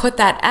don't want to put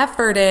that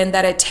effort in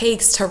that it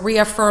takes to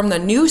reaffirm the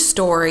new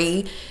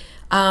story.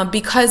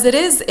 Because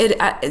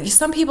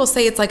some people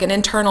say it's like an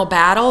internal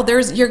battle.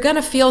 You're going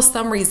to feel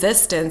some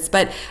resistance,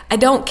 but I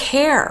don't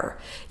care.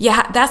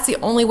 Yeah, that's the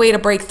only way to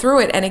break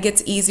through it. And it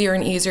gets easier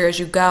and easier as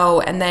you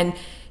go. And then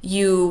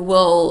you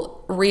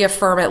will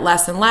reaffirm it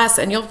less and less,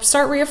 and you'll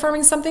start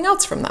reaffirming something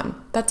else from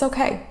them. That's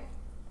okay.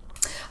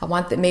 I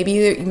want that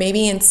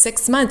maybe in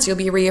 6 months you'll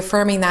be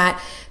reaffirming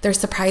that they're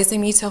surprising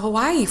me to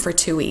Hawaii for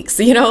 2 weeks,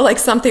 like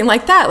something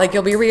like that. Like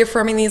you'll be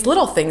reaffirming these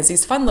little things,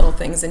 these fun little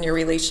things in your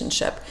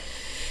relationship.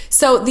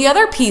 So the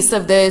other piece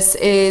of this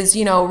is,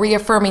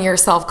 reaffirming your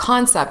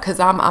self-concept, because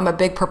I'm a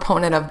big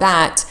proponent of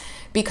that,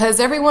 because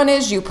everyone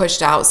is you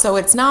pushed out. So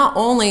it's not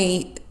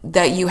only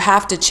that you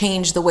have to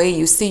change the way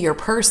you see your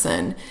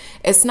person.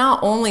 It's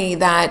not only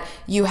that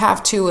you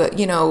have to,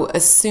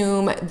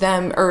 assume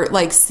them or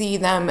like see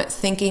them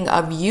thinking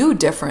of you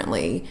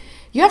differently.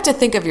 You have to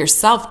think of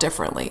yourself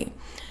differently,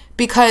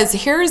 because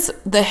here's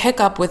the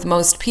hiccup with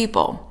most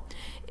people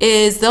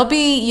is they'll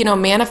be,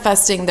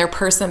 manifesting their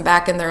person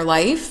back in their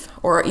life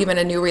or even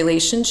a new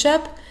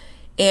relationship.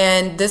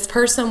 And this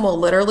person will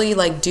literally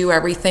like do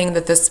everything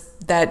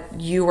that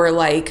you were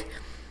like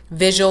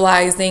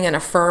visualizing and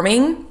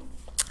affirming.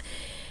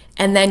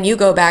 And then you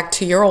go back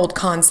to your old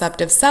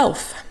concept of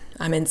self.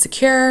 I'm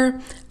insecure,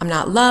 I'm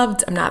not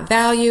loved, I'm not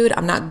valued,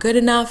 I'm not good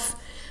enough,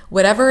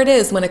 whatever it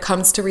is when it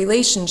comes to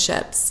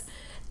relationships.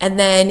 And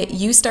then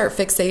you start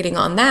fixating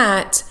on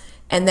that,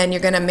 and then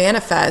you're going to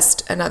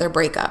manifest another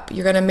breakup.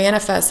 You're going to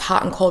manifest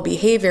hot and cold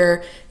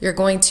behavior. You're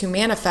going to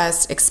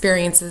manifest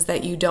experiences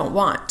that you don't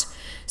want.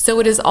 So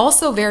it is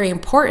also very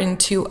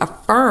important to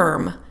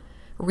affirm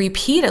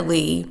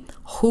repeatedly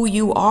who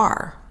you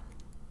are.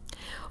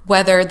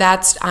 Whether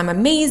that's I'm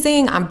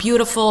amazing, I'm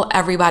beautiful,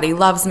 everybody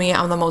loves me,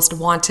 I'm the most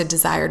wanted,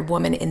 desired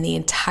woman in the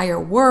entire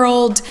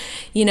world,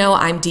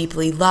 I'm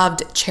deeply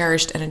loved,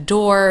 cherished, and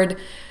adored.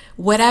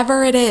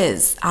 Whatever it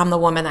is, I'm the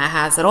woman that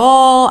has it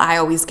all. I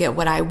always get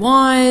what I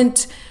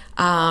want.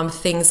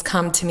 Things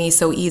come to me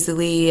so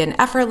easily and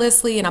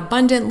effortlessly and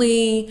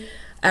abundantly.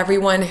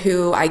 Everyone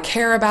who I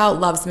care about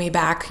loves me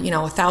back,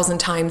 1,000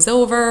 times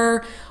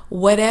over.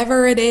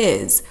 Whatever it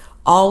is,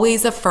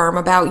 always affirm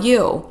about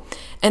you.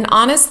 And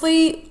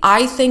honestly,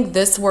 I think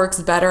this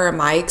works better in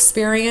my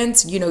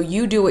experience.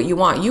 You do what you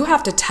want. You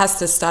have to test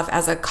this stuff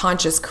as a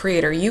conscious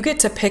creator. You get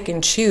to pick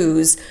and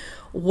choose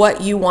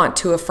what you want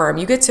to affirm.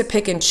 You get to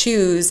pick and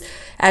choose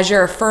as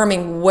you're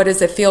affirming, what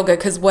does it feel good?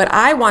 Because what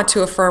I want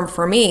to affirm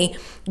for me,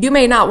 you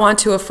may not want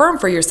to affirm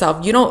for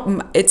yourself.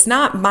 It's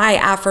not my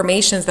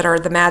affirmations that are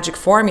the magic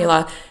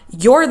formula.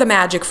 You're the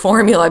magic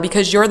formula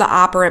because you're the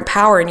operant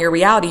power in your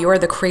reality. You're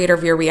the creator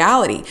of your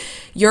reality.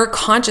 Your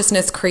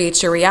consciousness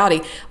creates your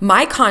reality.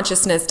 My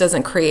consciousness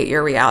doesn't create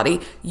your reality.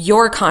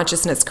 Your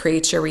consciousness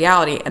creates your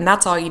reality. And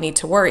that's all you need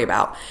to worry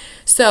about.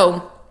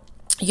 So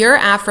your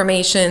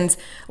affirmations,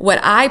 what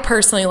I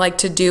personally like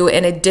to do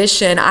in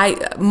addition,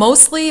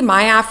 mostly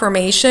my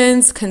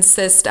affirmations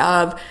consist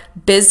of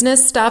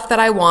business stuff that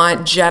I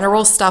want,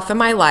 general stuff in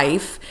my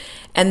life,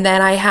 and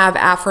then I have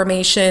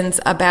affirmations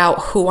about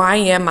who I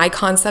am, my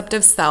concept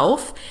of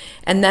self,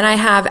 and then I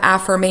have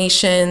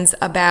affirmations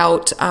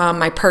about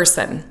my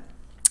person.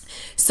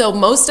 So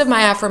most of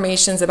my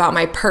affirmations about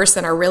my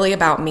person are really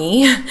about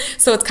me.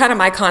 So it's kind of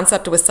my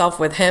concept with self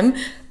with him,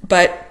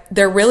 but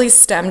they're really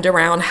stemmed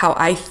around how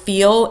I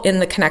feel in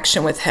the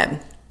connection with him.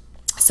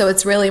 So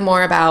it's really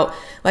more about,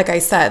 like I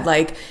said,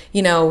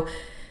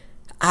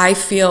 I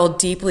feel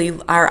deeply,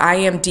 or I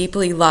am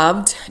deeply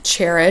loved,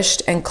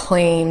 cherished, and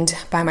claimed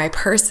by my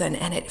person,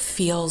 and it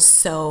feels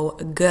so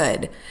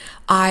good.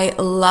 I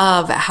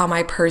love how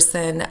my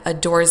person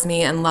adores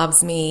me and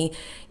loves me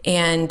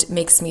and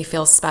makes me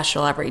feel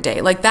special every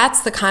day.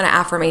 That's the kind of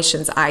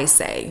affirmations I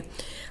say.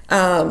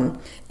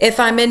 If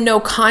I'm in no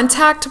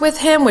contact with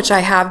him, which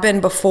I have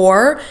been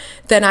before,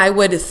 then I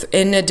would,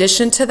 in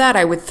addition to that,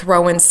 I would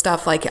throw in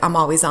stuff like I'm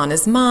always on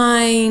his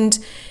mind.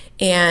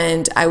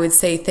 And I would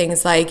say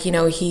things like,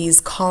 he's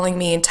calling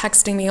me and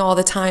texting me all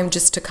the time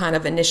just to kind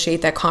of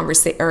initiate that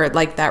conversation or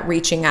like that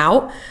reaching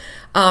out.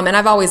 And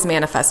I've always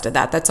manifested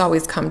that. That's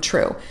always come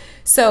true.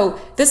 So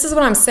this is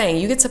what I'm saying.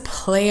 You get to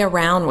play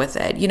around with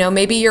it.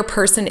 Maybe your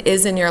person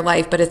is in your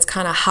life, but it's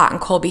kind of hot and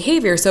cold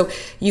behavior. So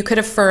you could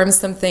affirm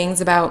some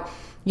things about,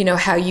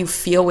 how you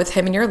feel with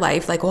him in your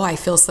life. Like, I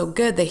feel so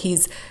good that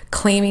he's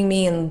claiming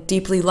me and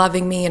deeply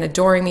loving me and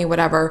adoring me,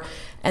 whatever.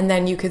 And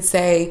then you could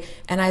say,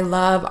 and I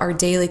love our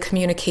daily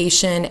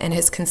communication and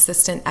his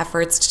consistent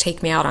efforts to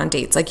take me out on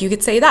dates. You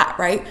could say that,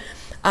 right?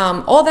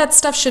 All that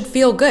stuff should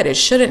feel good. It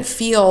shouldn't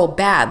feel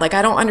bad.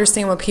 I don't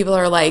understand when people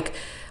are like,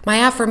 my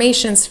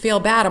affirmations feel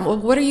bad. Well,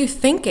 what are you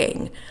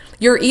thinking?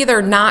 You're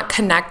either not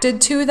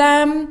connected to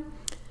them,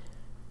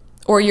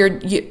 or you're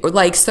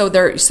still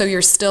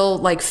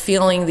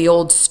feeling the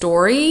old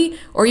story,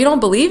 or you don't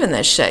believe in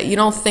this shit. You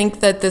don't think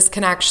that this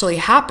can actually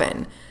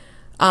happen.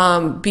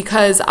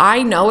 because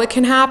I know it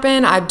can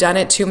happen. I've done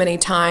it too many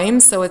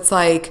times. So it's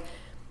like,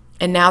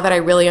 and now that I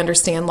really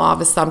understand law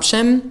of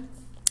assumption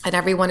and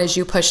everyone is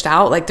you pushed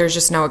out, like there's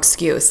just no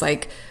excuse.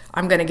 Like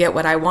I'm going to get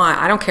what I want.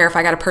 I don't care if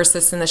I got to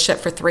persist in the shit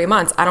for 3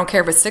 months. I don't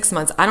care if it's 6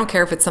 months. I don't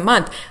care if it's a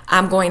month.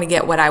 I'm going to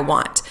get what I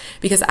want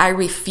because I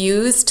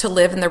refuse to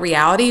live in the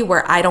reality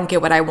where I don't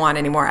get what I want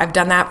anymore. I've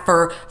done that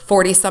for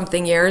 40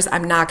 something years.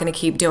 I'm not going to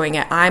keep doing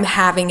it. I'm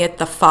having it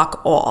the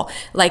fuck all.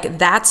 Like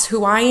that's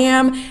who I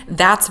am.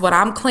 That's what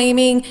I'm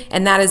claiming.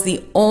 And that is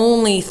the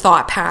only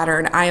thought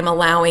pattern I am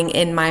allowing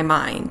in my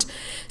mind.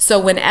 So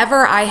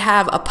whenever I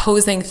have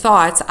opposing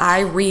thoughts,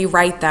 I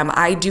rewrite them.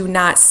 I do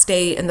not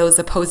stay in those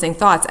opposing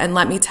thoughts. And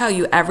let me tell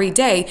you, every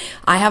day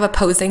I have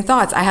opposing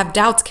thoughts. I have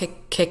doubts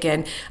kick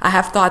in. I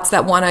have thoughts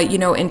that want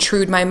to,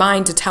 intrude my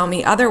mind to tell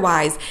me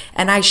otherwise.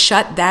 And I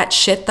shut that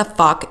shit the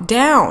fuck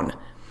down.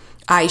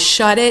 I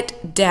shut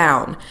it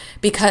down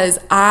because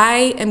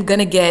I am going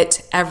to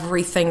get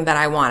everything that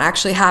I want. I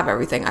actually have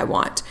everything I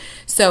want.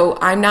 So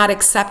I'm not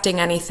accepting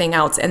anything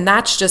else. And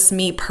that's just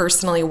me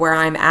personally where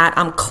I'm at.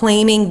 I'm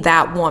claiming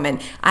that woman.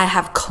 I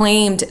have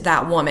claimed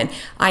that woman.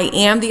 I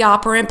am the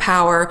operant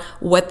power.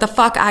 What the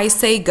fuck I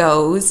say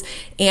goes.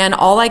 And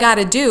all I got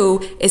to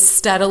do is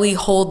steadily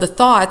hold the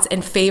thoughts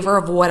in favor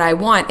of what I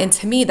want. And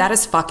to me, that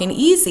is fucking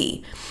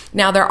easy.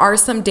 Now, there are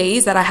some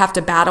days that I have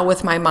to battle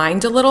with my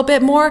mind a little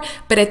bit more,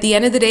 but at the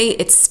end of the day,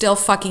 it's still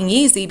fucking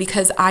easy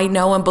because I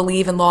know and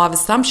believe in law of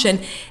assumption.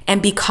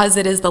 And because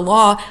it is the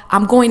law,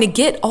 I'm going to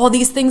get all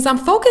these things I'm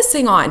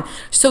focusing on.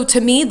 So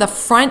to me, the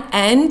front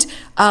end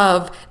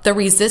of the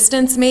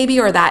resistance maybe,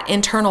 or that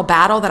internal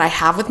battle that I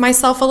have with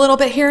myself a little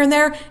bit here and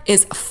there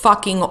is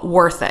fucking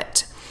worth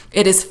it.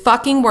 It is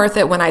fucking worth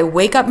it when I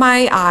wake up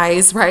my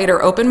eyes, right,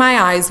 or open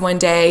my eyes one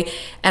day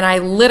and I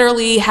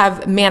literally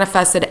have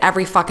manifested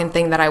every fucking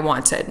thing that I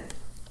wanted.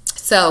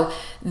 So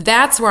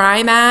that's where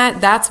I'm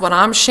at. That's what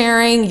I'm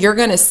sharing. You're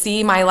going to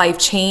see my life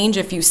change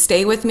if you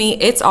stay with me.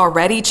 It's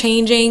already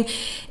changing.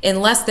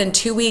 In less than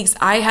 2 weeks,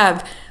 I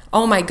have,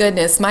 oh my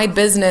goodness, my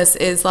business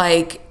is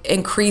like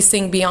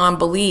increasing beyond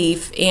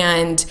belief.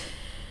 And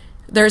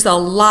there's a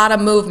lot of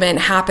movement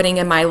happening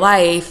in my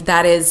life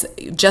that is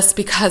just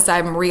because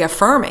I'm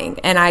reaffirming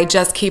and I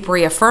just keep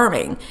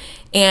reaffirming.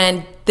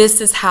 And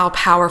this is how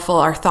powerful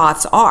our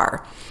thoughts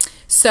are.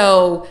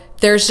 So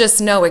there's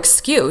just no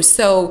excuse.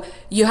 So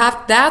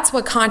that's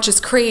what conscious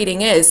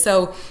creating is.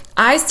 So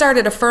I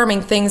started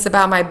affirming things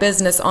about my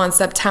business on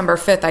September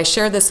 5th. I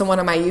shared this in one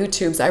of my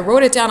YouTubes. I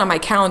wrote it down on my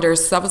calendar.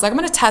 So I was like, I'm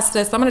going to test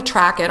this. I'm going to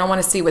track it. I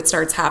want to see what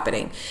starts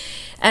happening.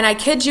 And I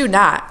kid you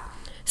not,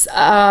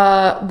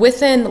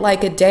 within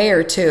like a day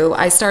or two,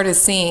 I started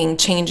seeing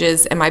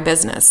changes in my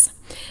business.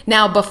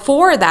 Now,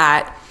 before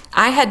that,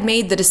 I had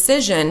made the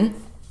decision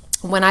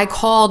when I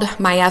called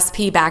my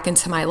SP back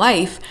into my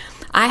life,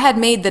 I had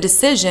made the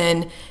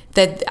decision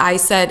that I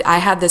said I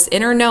had this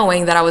inner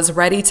knowing that I was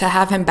ready to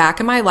have him back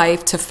in my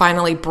life to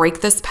finally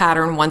break this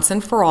pattern once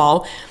and for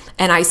all.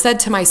 And I said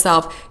to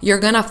myself, you're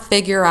going to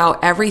figure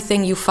out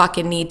everything you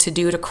fucking need to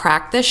do to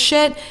crack this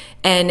shit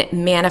and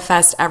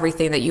manifest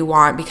everything that you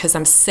want because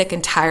I'm sick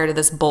and tired of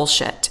this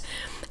bullshit.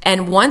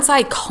 And once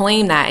I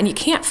claim that, and you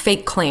can't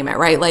fake claim it,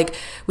 right? Like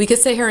we could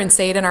sit here and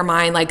say it in our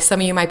mind. Like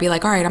some of you might be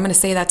like, all right, I'm going to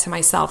say that to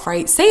myself,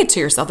 right? Say it to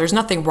yourself. There's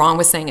nothing wrong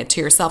with saying it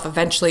to yourself.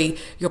 Eventually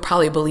you'll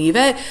probably believe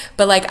it.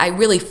 But like, I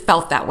really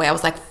felt that way. I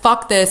was like,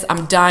 fuck this.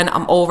 I'm done.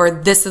 I'm over.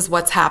 This is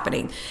what's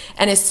happening.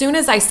 And as soon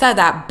as I said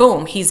that,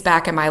 boom, he's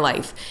back in my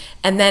life.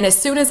 And then as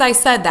soon as I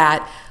said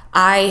that,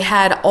 I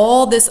had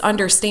all this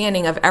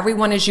understanding of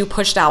everyone as you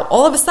pushed out.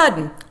 All of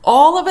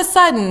a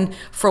sudden,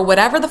 for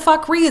whatever the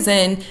fuck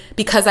reason,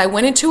 because I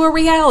went into a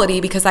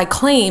reality, because I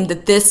claimed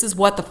that this is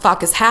what the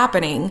fuck is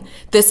happening,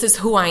 this is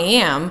who I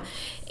am,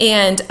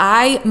 and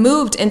I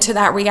moved into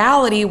that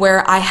reality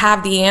where I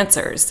have the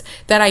answers,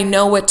 that I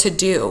know what to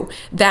do,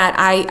 that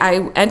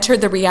I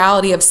entered the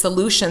reality of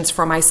solutions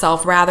for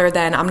myself rather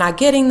than I'm not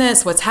getting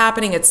this, what's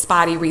happening, it's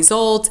spotty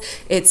results,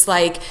 it's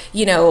like,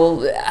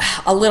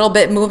 a little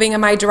bit moving in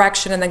my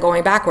direction and then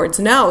going backwards.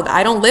 No,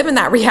 I don't live in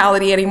that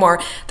reality anymore.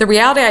 The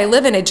reality I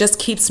live in, it just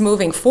keeps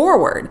moving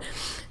forward.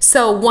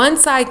 So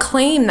once I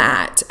claim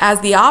that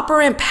as the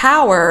operant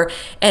power,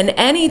 and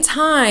any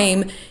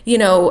time,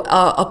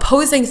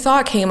 opposing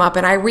thought came up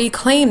and I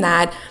reclaimed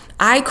that,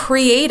 I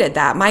created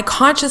that. My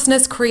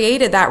consciousness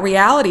created that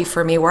reality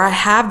for me where I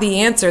have the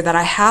answer, that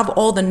I have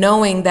all the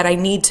knowing that I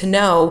need to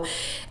know,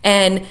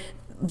 and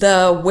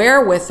the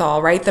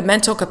wherewithal, right? The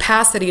mental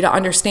capacity to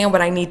understand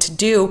what I need to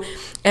do.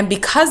 And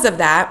because of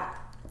that,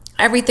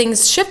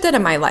 everything's shifted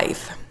in my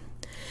life.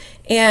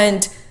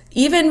 And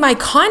even my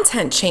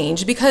content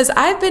changed because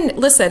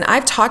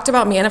I've talked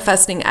about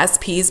manifesting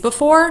SPs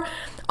before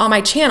on my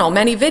channel,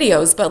 many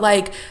videos,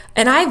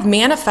 and I've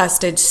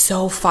manifested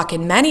so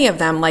fucking many of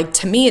them. Like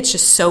to me, it's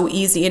just so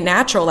easy and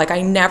natural. Like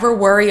I never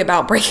worry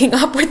about breaking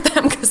up with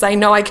them because I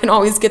know I can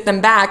always get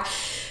them back.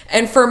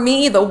 And for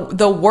me,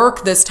 the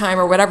work this time,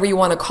 or whatever you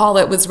want to call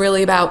it, was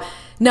really about,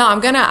 no, I'm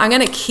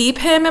gonna keep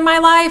him in my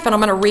life and I'm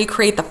gonna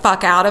recreate the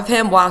fuck out of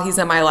him while he's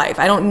in my life.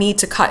 I don't need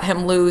to cut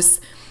him loose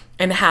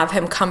and have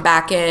him come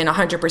back in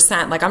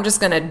 100%. Like, I'm just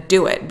going to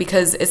do it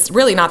because it's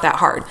really not that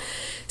hard.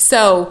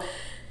 So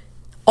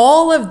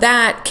all of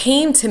that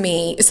came to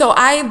me. So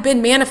I've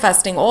been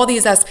manifesting all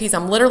these SPs.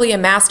 I'm literally a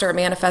master at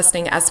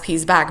manifesting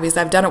SPs back because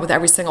I've done it with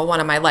every single one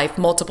in my life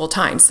multiple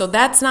times. So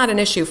that's not an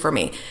issue for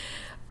me.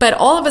 But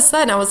all of a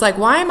sudden I was like,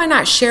 why am I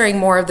not sharing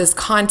more of this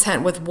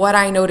content with what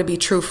I know to be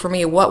true for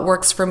me, what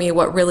works for me,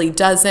 what really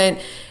doesn't,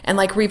 and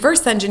like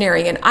reverse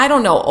engineering. And I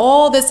don't know,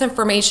 all this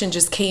information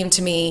just came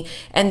to me,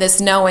 and this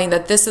knowing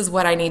that this is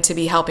what I need to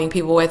be helping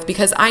people with,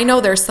 because I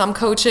know there's some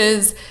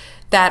coaches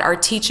that are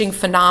teaching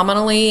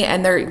phenomenally,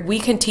 and we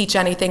can teach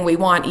anything we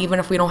want, even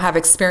if we don't have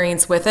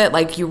experience with it,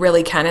 like you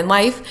really can in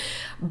life.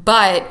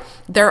 But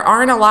there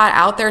aren't a lot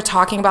out there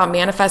talking about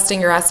manifesting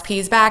your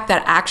SPs back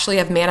that actually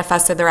have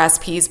manifested their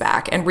SPs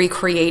back and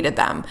recreated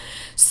them.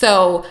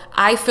 So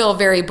I feel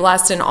very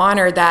blessed and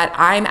honored that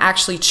I'm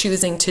actually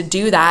choosing to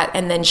do that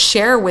and then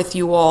share with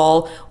you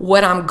all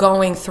what I'm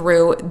going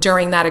through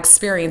during that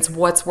experience,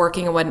 what's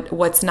working and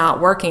what's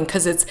not working,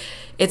 because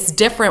it's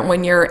different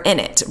when you're in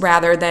it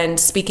rather than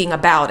speaking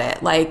about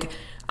it. Like,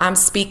 I'm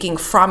speaking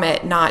from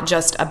it, not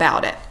just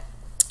about it.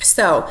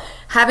 So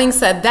having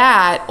said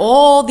that,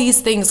 all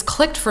these things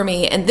clicked for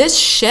me, and this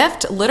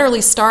shift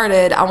literally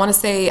started, I want to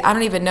say, I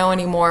don't even know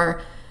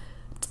anymore,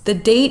 the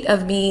date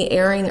of me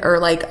airing or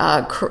like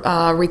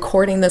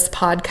recording this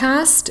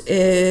podcast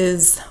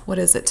is, what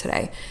is it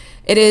today?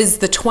 It is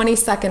the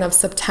 22nd of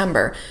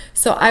September.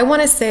 So I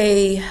want to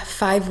say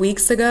 5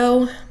 weeks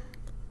ago.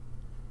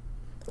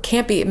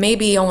 Can't be,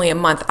 maybe only a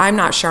month. I'm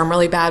not sure. I'm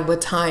really bad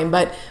with time,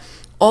 but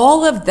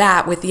all of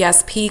that with the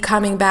SP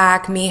coming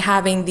back, me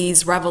having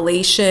these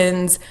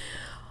revelations,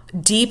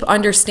 deep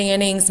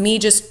understandings, me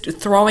just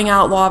throwing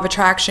out law of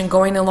attraction,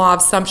 going to law of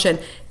assumption,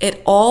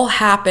 it all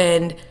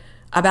happened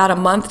about a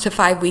month to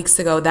 5 weeks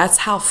ago. That's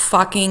how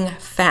fucking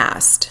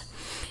fast.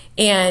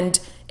 And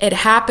it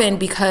happened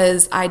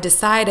because I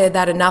decided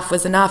that enough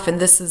was enough,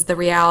 and this is the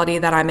reality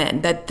that I'm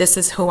in, that this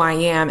is who I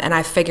am, and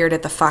I figured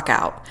it the fuck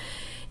out.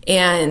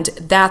 And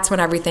that's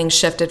when everything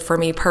shifted for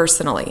me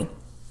personally.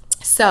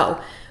 So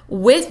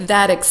with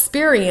that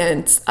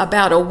experience,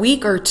 about a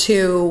week or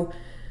two,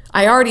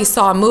 I already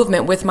saw a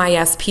movement with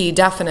my SP,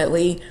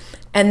 definitely.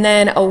 And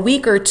then a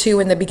week or two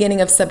in the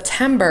beginning of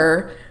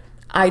September,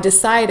 I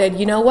decided,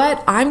 you know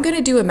what? I'm going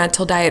to do a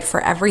mental diet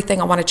for everything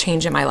I want to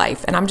change in my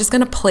life. And I'm just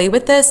going to play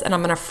with this, and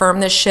I'm going to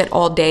affirm this shit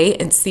all day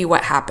and see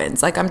what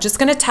happens. Like, I'm just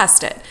going to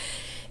test it.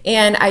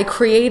 And I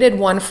created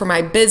one for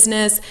my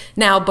business.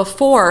 Now,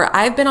 before,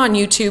 I've been on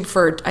YouTube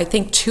for, I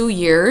think, 2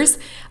 years.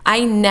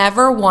 I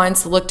never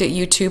once looked at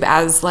YouTube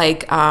as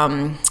like,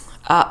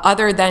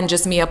 other than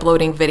just me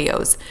uploading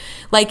videos.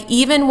 Like,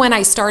 even when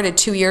I started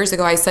 2 years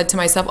ago, I said to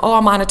myself, oh,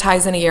 I'll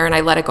monetize in a year, and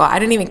I let it go. I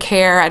didn't even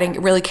care. I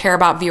didn't really care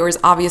about viewers.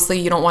 Obviously,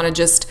 you don't want to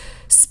just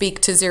speak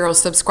to 0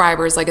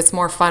 subscribers. Like, it's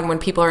more fun when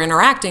people are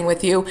interacting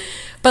with you.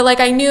 But like,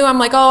 I knew, I'm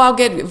like, oh, I'll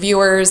get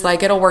viewers,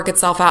 like it'll work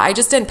itself out. I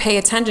just didn't pay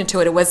attention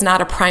to it. It was not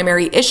a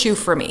primary issue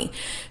for me.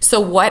 So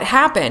what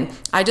happened?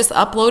 I just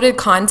uploaded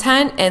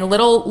content, and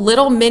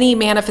little mini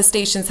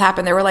manifestations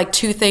happened. There were like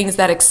 2 things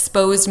that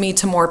exposed me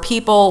to more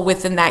people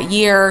within that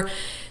year,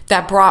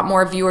 that brought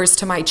more viewers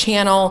to my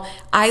channel.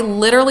 I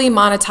literally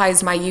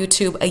monetized my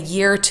YouTube a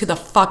year to the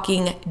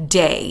fucking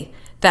day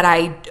that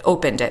I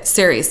opened it.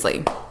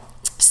 Seriously.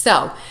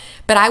 So,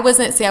 but I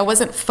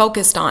wasn't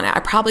focused on it. I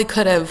probably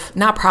could have,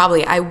 not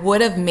probably, I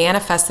would have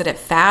manifested it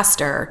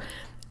faster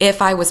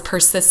if I was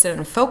persistent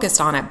and focused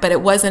on it, but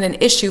it wasn't an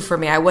issue for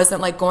me. I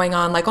wasn't like going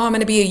on like, oh, I'm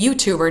going to be a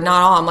YouTuber.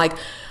 Not all. I'm like,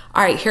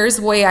 all right, here's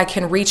a way I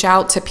can reach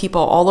out to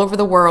people all over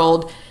the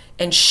world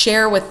and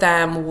share with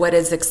them what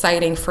is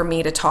exciting for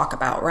me to talk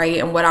about, right?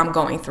 And what I'm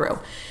going through.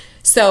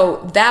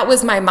 So that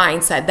was my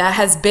mindset. That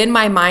has been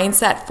my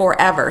mindset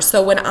forever.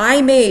 So when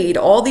I made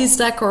all these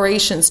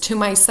declarations to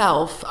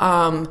myself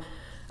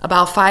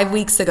about 5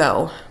 weeks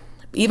ago,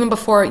 even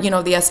before,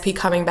 the SP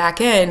coming back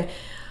in,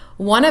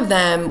 one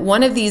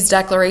of these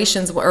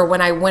declarations, or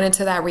when I went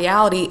into that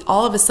reality,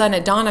 all of a sudden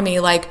it dawned on me,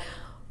 like,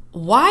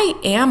 why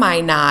am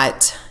I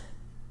not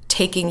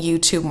taking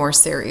YouTube more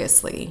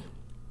seriously?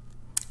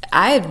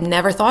 I have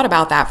never thought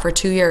about that for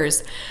 2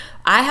 years.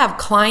 I have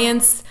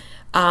clients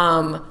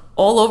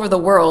all over the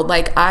world.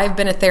 Like, I've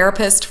been a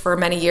therapist for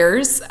many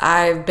years.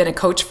 I've been a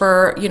coach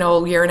for, a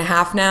year and a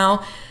half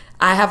now.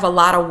 I have a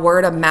lot of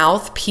word of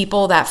mouth,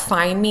 people that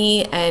find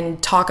me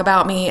and talk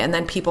about me, and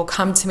then people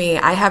come to me.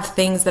 I have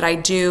things that I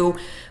do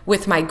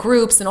with my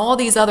groups and all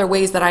these other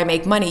ways that I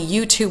make money.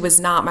 YouTube is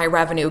not my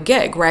revenue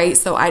gig, right?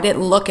 So I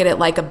didn't look at it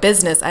like a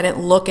business. I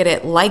didn't look at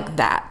it like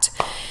that.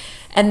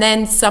 And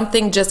then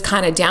something just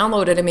kind of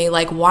downloaded to me,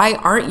 like, why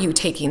aren't you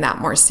taking that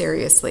more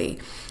seriously?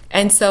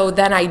 And so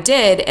then I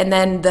did. And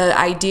then the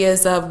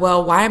ideas of,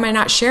 well, why am I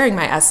not sharing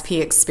my SP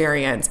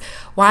experience?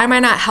 Why am I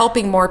not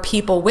helping more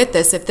people with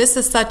this? If this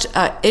is such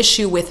an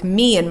issue with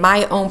me and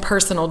my own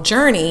personal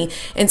journey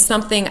and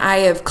something I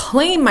have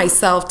claimed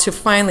myself to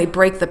finally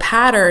break the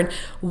pattern,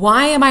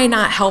 why am I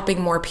not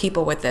helping more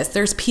people with this?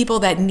 There's people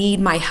that need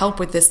my help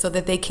with this so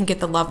that they can get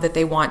the love that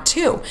they want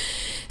too.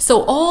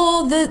 So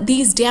all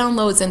these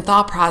downloads and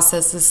thought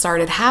processes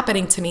started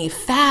happening to me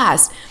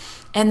fast.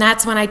 And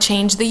that's when I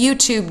changed the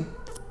YouTube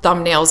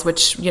thumbnails,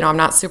 which, I'm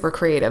not super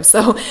creative.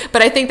 So,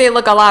 but I think they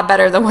look a lot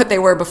better than what they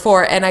were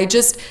before. And I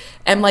just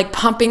am like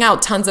pumping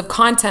out tons of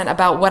content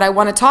about what I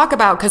want to talk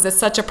about because it's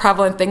such a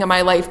prevalent thing in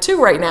my life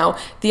too right now,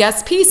 the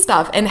SP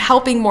stuff and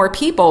helping more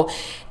people.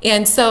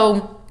 And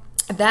so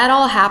that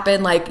all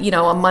happened like,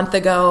 a month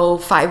ago,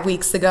 5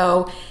 weeks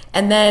ago.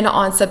 And then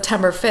on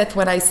September 5th,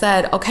 when I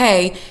said,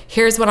 okay,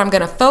 here's what I'm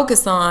going to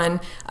focus on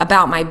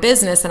about my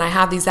business, and I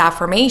have these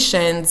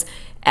affirmations,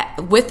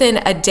 within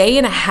a day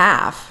and a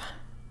half,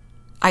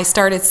 I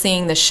started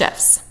seeing the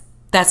shifts.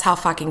 That's how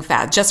fucking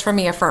fast, just from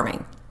me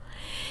affirming.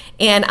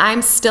 And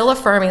I'm still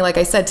affirming. Like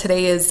I said,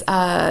 today is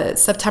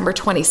September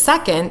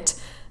 22nd,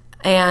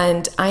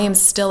 and I am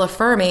still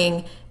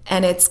affirming,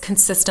 and it's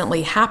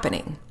consistently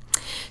happening.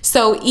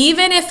 So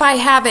even if I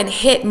haven't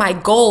hit my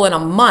goal in a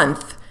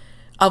month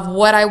of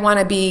what I want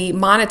to be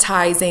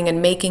monetizing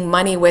and making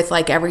money with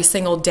like every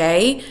single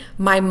day,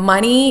 my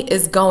money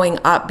is going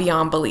up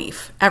beyond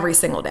belief every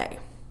single day.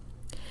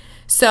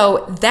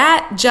 So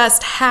that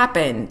just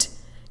happened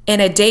in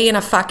a day and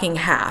a fucking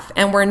half.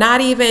 And we're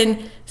not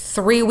even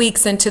 3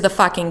 weeks into the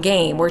fucking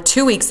game. We're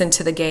 2 weeks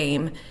into the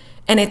game,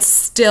 and it's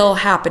still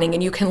happening.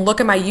 And you can look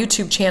at my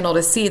YouTube channel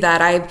to see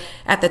that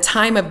at the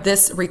time of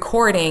this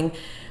recording,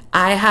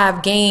 I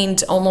have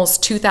gained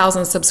almost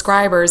 2,000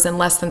 subscribers in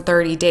less than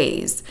 30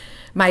 days.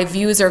 My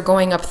views are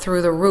going up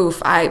through the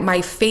roof. My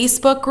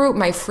Facebook group,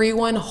 my free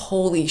one,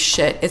 holy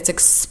shit, it's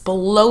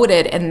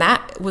exploded. And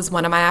that was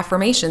one of my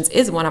affirmations,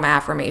 is one of my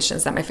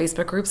affirmations, that my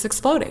Facebook group's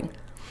exploding.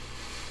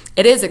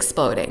 It is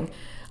exploding.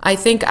 I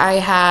think I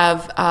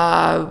have,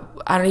 I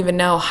don't even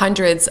know,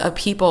 hundreds of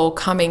people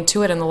coming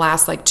to it in the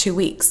last like 2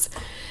 weeks.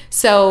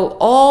 So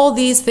all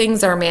these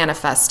things are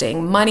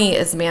manifesting. Money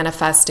is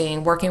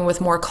manifesting. Working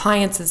with more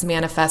clients is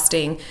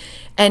manifesting.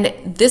 And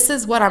this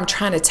is what I'm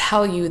trying to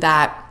tell you,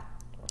 that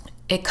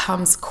it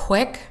comes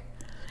quick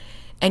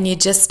and you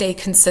just stay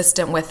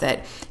consistent with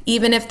it.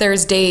 Even if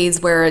there's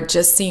days where it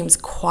just seems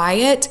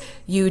quiet,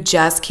 you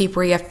just keep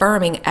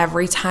reaffirming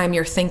every time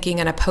you're thinking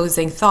an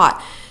opposing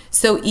thought.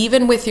 So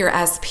even with your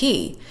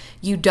SP,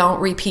 you don't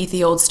repeat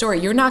the old story.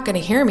 You're not going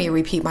to hear me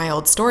repeat my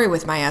old story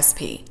with my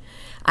SP.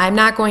 I'm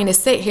not going to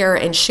sit here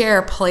and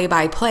share play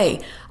by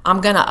play. I'm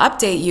going to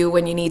update you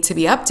when you need to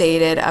be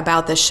updated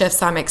about the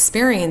shifts I'm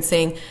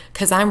experiencing,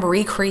 because I'm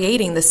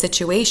recreating the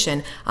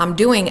situation. I'm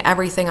doing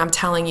everything I'm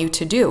telling you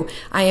to do.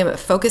 I am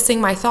focusing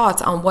my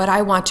thoughts on what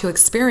I want to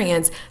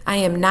experience. I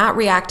am not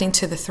reacting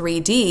to the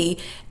 3D,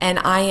 and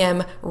I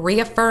am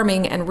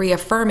reaffirming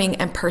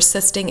and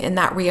persisting in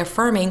that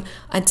reaffirming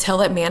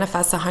until it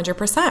manifests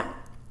 100%.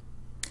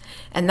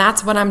 And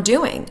that's what I'm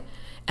doing.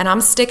 And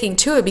I'm sticking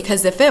to it,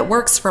 because if it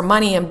works for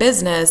money and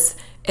business,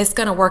 it's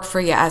going to work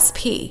for your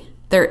SP.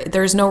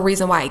 There's no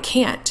reason why it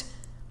can't.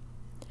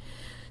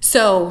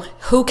 So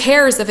who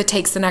cares if it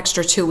takes an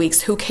extra 2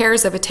 weeks? Who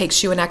cares if it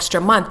takes you an extra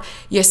month?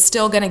 You're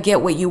still going to get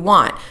what you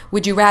want.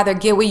 Would you rather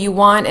get what you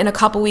want in a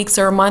couple weeks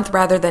or a month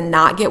rather than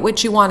not get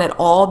what you want at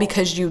all,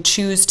 because you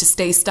choose to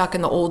stay stuck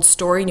in the old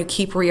story and you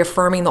keep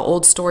reaffirming the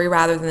old story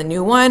rather than the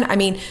new one? I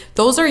mean,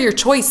 those are your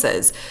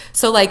choices.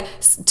 So like,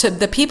 to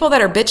the people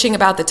that are bitching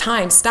about the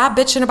time, stop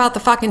bitching about the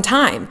fucking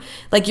time.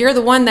 Like, you're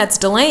the one that's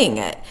delaying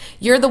it.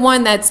 You're the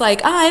one that's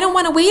like, I don't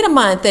want to wait a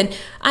month, and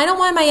I don't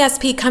want my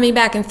SP coming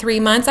back in 3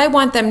 months. I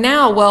want them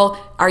now.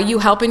 Well, are you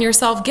helping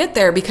yourself get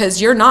there?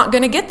 Because you're not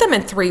going to get them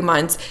in 3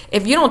 months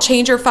if you don't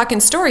change your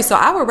fucking story. So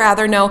I would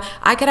rather know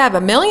I could have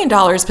 $1 million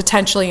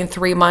potentially in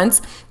 3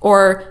 months,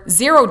 or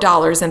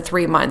 $0 in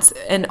 3 months.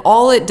 And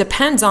all it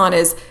depends on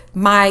is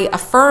my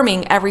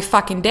affirming every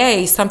fucking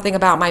day something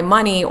about my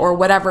money, or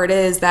whatever it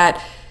is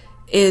that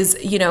is,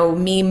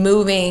 me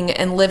moving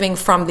and living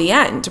from the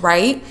end,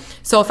 right?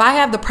 So if I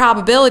have the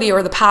probability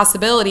or the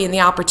possibility and the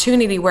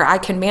opportunity where I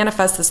can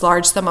manifest this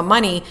large sum of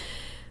money,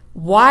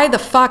 why the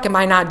fuck am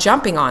I not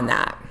jumping on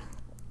that?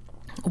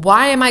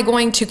 Why am I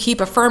going to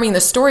keep affirming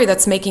the story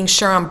that's making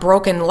sure I'm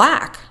broke and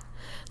lack?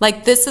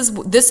 Like, this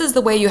is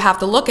the way you have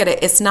to look at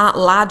it. It's not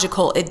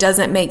logical. It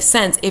doesn't make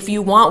sense. If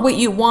you want what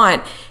you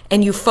want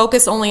and you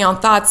focus only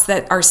on thoughts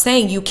that are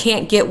saying you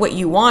can't get what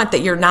you want, that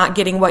you're not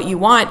getting what you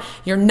want,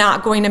 you're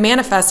not going to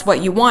manifest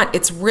what you want.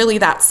 It's really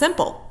that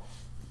simple.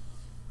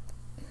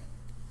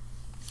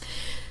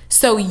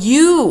 So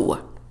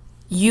you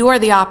are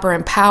the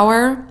operant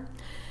power.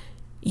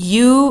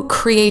 You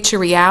create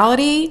your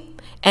reality.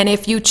 And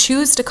if you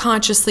choose to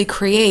consciously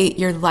create,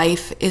 your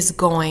life is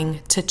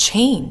going to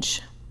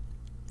change.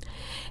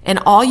 And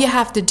all you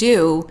have to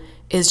do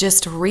is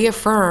just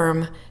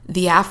reaffirm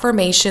the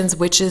affirmations,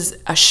 which is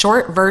a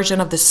short version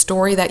of the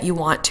story that you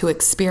want to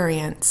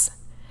experience.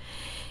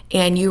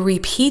 And you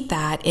repeat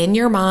that in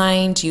your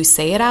mind, you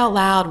say it out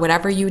loud,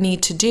 whatever you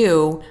need to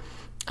do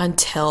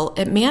until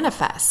it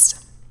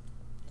manifests.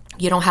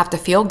 You don't have to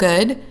feel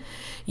good.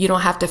 You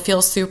don't have to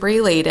feel super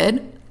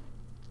elated,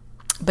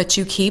 but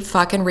you keep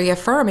fucking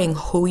reaffirming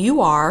who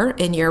you are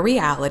in your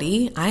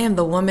reality. I am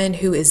the woman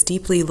who is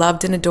deeply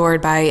loved and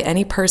adored by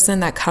any person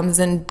that comes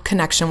in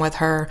connection with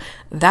her.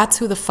 That's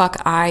who the fuck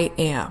I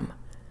am.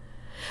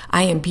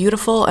 I am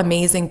beautiful,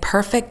 amazing,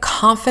 perfect,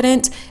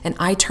 confident, and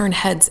I turn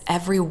heads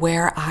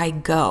everywhere I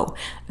go.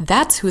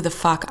 That's who the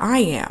fuck I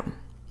am.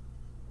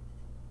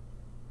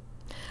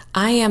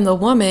 I am the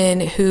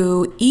woman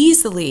who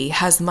easily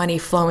has money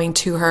flowing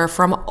to her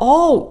from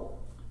all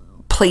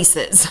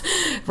places,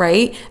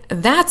 right?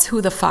 That's who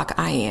the fuck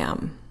I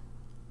am.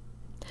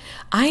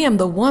 I am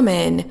the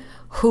woman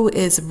who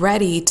is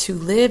ready to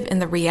live in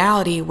the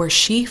reality where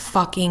she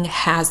fucking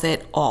has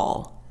it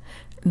all.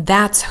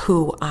 That's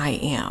who I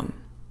am.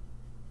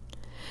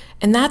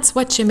 And that's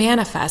what you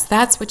manifest.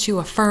 That's what you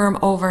affirm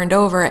over and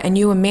over, and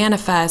you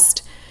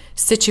manifest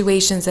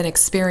situations and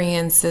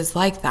experiences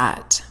like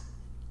that.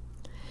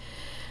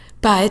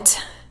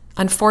 But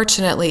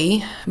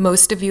unfortunately,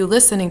 most of you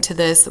listening to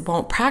this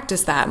won't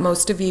practice that.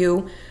 Most of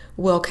you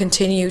will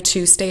continue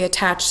to stay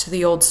attached to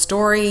the old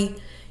story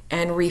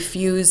and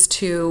refuse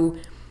to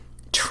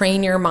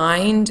train your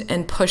mind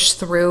and push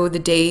through the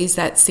days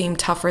that seem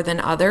tougher than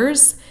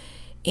others.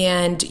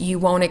 And you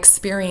won't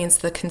experience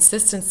the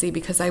consistency,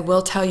 because I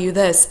will tell you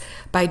this,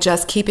 by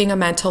just keeping a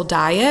mental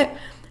diet,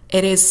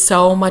 it is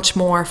so much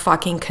more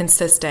fucking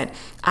consistent.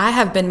 I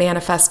have been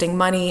manifesting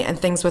money and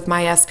things with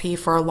my SP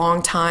for a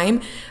long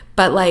time,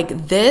 but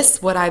like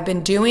this, what I've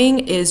been doing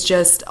is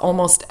just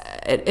almost,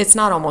 it's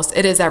not almost,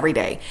 it is every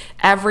day.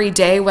 Every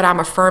day what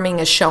I'm affirming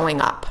is showing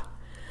up.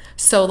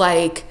 So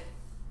like,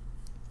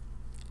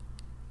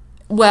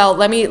 well,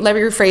 let me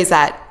rephrase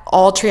that.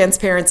 All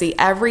transparency.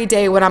 Every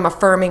day what I'm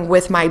affirming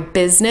with my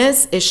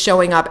business is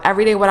showing up.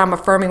 Every day what I'm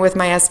affirming with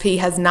my SP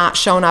has not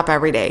shown up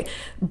every day,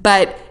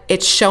 but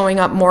it's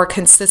showing up more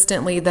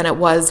consistently than it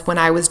was when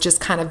I was just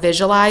kind of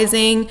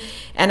visualizing.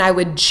 And I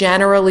would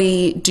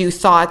generally do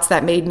thoughts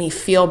that made me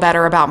feel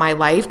better about my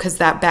life, because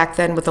that back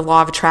then with the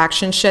law of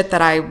attraction shit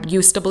that I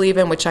used to believe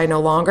in, which I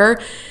no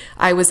longer,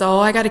 I was,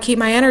 I got to keep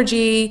my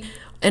energy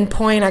in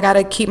point. I got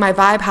to keep my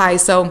vibe high.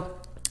 So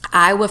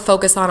I would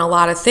focus on a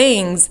lot of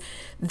things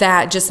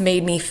that just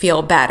made me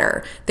feel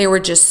better. They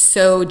were just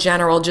so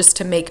general, just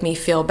to make me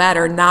feel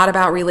better, not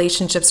about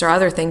relationships or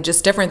other things,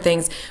 just different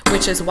things,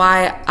 which is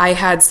why I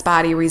had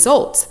spotty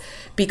results,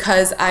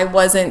 because I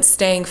wasn't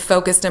staying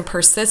focused and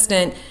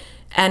persistent.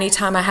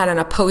 Anytime I had an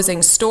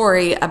opposing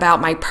story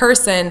about my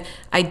person,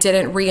 I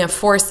didn't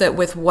reinforce it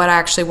with what I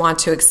actually want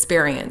to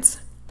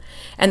experience.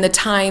 And the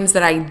times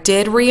that I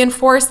did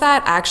reinforce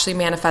that, I actually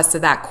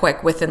manifested that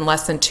quick within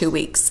less than 2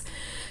 weeks.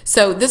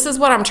 So this is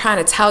what I'm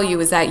trying to tell you,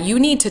 is that you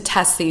need to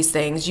test these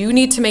things. You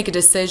need to make a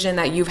decision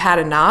that you've had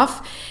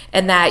enough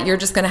and that you're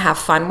just going to have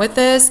fun with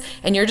this,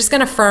 and you're just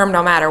going to affirm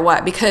no matter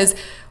what. Because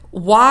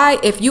why,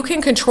 if you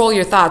can control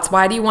your thoughts,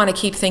 why do you want to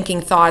keep thinking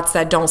thoughts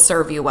that don't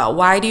serve you well?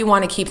 Why do you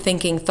want to keep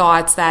thinking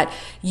thoughts that,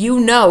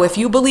 if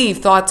you believe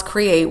thoughts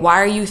create,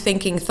 why are you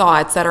thinking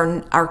thoughts that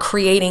are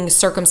creating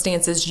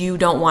circumstances you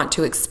don't want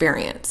to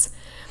experience?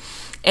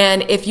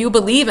 And if you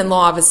believe in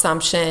law of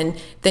assumption,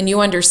 then you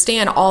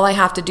understand all I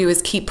have to do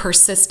is keep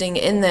persisting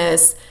in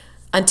this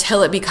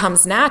until it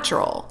becomes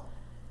natural.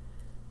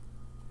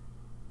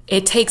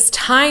 It takes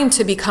time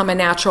to become a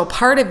natural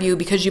part of you,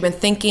 because you've been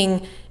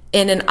thinking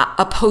in an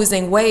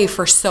opposing way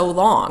for so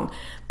long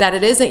that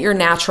it isn't your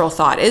natural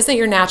thought. It isn't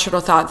your natural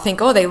thought think,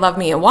 they love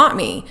me and want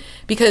me,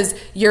 because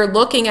you're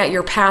looking at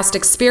your past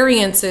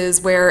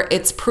experiences where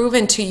it's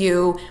proven to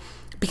you,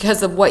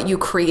 because of what you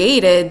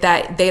created,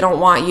 that they don't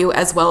want you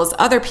as well as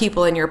other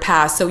people in your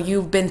past. So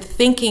you've been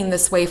thinking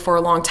this way for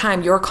a long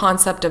time. Your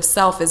concept of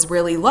self is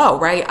really low,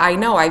 right? I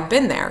know, I've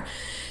been there.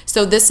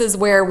 So this is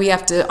where we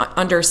have to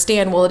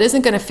understand, it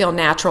isn't going to feel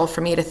natural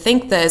for me to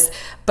think this,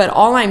 but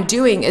all I'm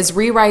doing is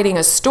rewriting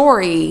a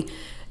story.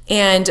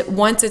 And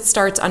once it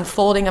starts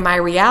unfolding in my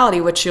reality,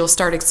 which you'll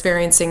start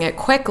experiencing it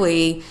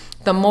quickly,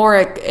 the more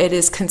it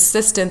is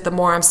consistent, the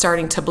more I'm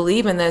starting to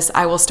believe in this,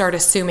 I will start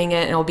assuming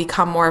it, and it will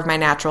become more of my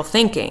natural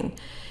thinking.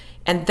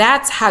 And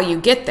that's how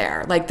you get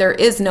there. Like, there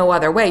is no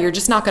other way. You're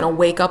just not going to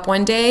wake up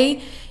one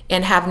day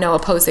and have no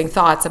opposing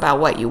thoughts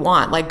about what you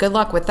want. Like, good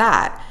luck with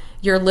that.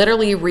 You're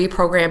literally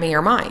reprogramming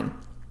your mind.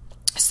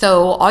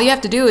 So all you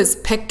have to do is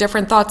pick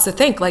different thoughts to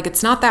think. Like,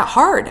 it's not that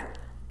hard.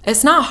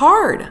 It's not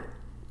hard.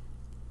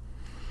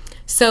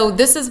 So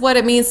this is what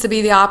it means to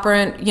be the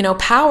operant,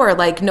 power.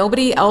 Like,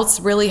 nobody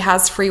else really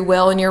has free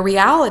will in your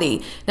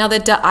reality. Now,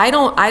 I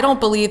don't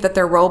believe that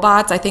they're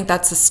robots. I think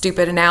that's a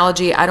stupid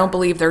analogy. I don't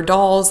believe they're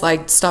dolls,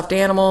 like stuffed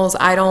animals.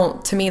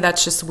 To me,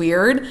 that's just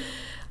weird.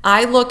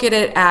 I look at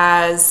it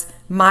as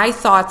my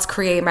thoughts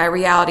create my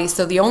reality.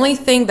 So the only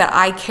thing that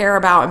I care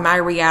about in my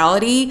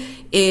reality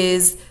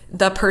is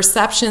the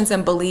perceptions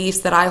and beliefs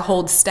that I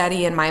hold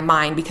steady in my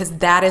mind, because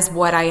that is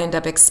what I end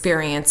up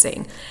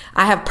experiencing.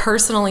 I have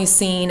personally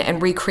seen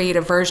and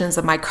recreated versions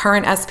of my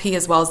current SP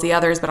as well as the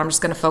others, but I'm just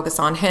going to focus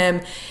on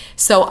him.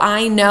 So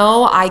I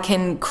know I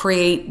can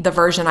create the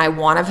version I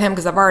want of him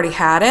because I've already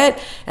had it,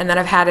 and then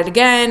I've had it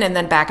again, and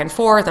then back and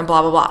forth, and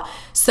blah, blah, blah.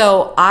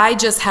 So I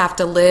just have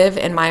to live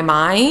in my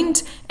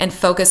mind and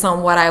focus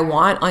on what I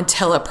want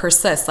until it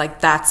persists.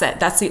 Like, that's it.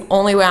 That's the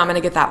only way I'm going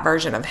to get that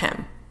version of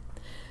him.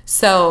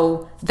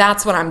 So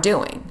that's what I'm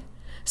doing.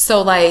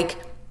 So like,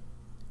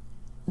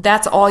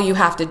 that's all you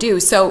have to do.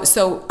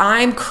 So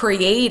I'm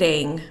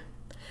creating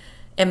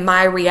in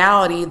my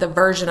reality the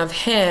version of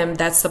him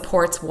that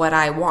supports what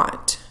I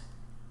want.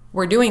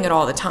 We're doing it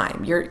all the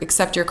time.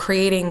 Except you're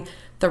creating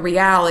the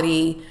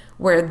reality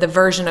where the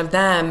version of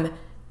them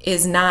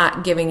is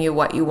not giving you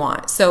what you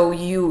want. So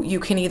you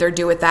can either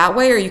do it that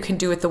way or you can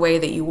do it the way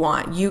that you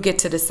want. You get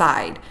to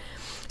decide.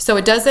 So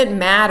it doesn't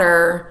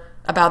matter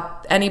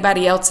about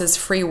anybody else's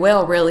free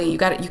will, really. You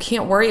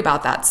can't worry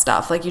about that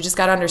stuff. Like, you just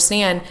got to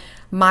understand,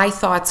 my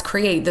thoughts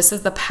create. This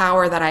is the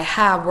power that I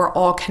have. We're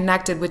all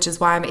connected, which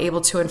is why I'm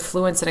able to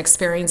influence and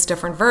experience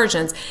different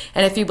versions.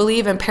 And if you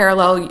believe in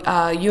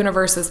parallel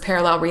universes,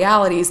 parallel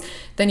realities,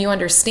 then you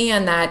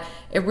understand that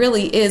it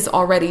really is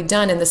already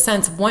done, in the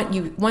sense,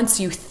 once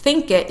you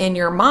think it in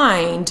your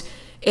mind,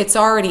 it's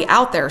already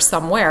out there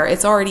somewhere.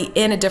 It's already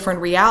in a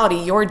different reality.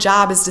 Your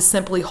job is to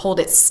simply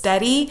hold it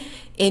steady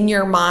in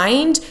your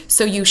mind,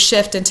 so you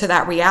shift into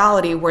that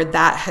reality where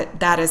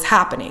that is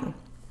happening.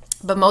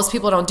 But most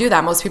people don't do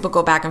that. Most people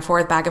go back and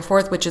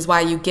forth, which is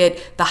why you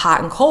get the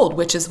hot and cold,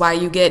 which is why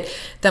you get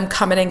them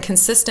coming in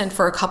consistent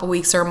for a couple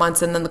weeks or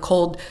months, and then the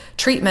cold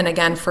treatment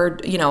again for,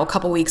 a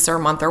couple weeks or a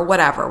month or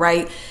whatever,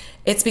 right?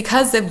 It's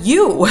because of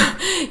you,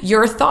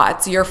 your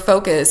thoughts, your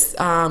focus,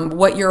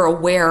 what you're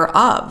aware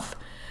of,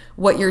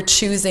 what you're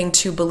choosing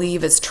to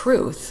believe is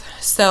truth.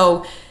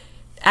 So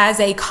as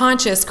a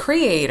conscious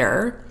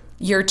creator,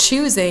 you're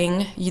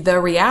choosing the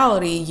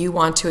reality you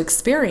want to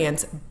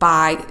experience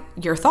by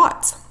your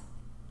thoughts.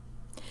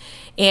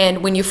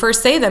 And when you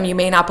first say them, you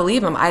may not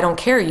believe them. I don't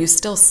care. You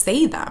still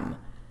say them.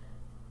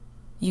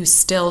 You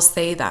still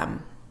say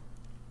them.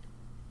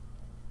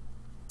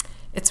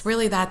 It's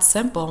really that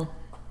simple.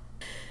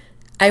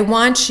 I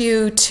want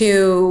you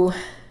to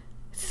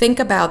think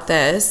about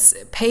this,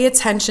 pay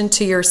attention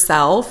to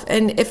yourself,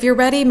 and if you're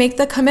ready, make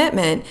the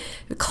commitment.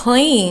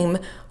 Claim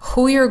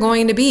who you're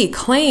going to be.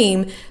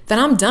 Claim that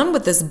I'm done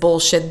with this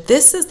bullshit.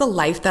 This is the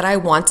life that I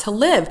want to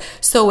live.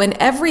 So in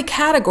every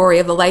category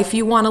of the life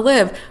you want to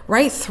live,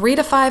 write 3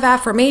 to 5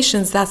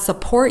 affirmations that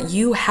support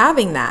you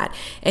having that.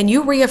 And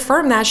you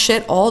reaffirm that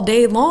shit all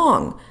day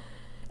long.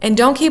 And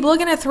don't keep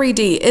looking at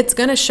 3D. It's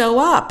going to show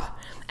up.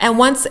 And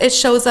once it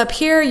shows up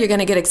here, you're going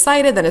to get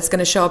excited. Then it's going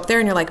to show up there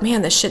and you're like,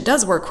 man, this shit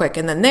does work quick.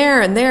 And then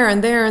there and there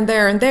and there and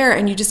there and there.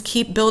 And you just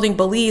keep building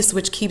beliefs,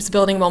 which keeps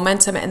building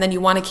momentum. And then you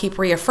want to keep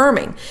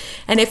reaffirming.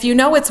 And if you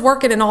know it's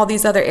working in all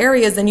these other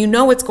areas, then you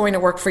know it's going to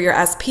work for your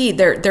SP.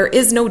 There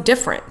is no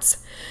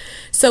difference.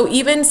 So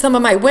even some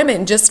of my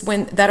women,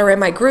 that are in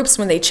my groups,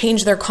 when they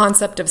change their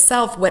concept of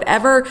self,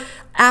 whatever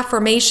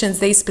affirmations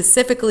they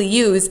specifically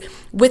use,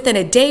 within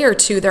a day or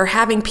two, they're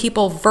having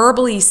people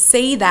verbally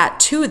say that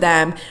to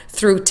them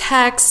through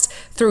text,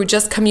 through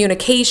just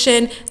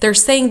communication. They're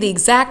saying the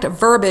exact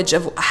verbiage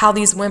of how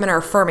these women are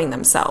affirming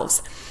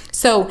themselves.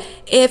 So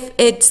if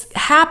it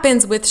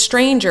happens with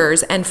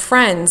strangers and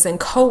friends and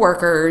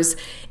coworkers,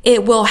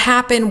 it will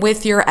happen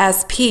with your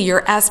SP.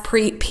 Your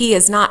SP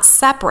is not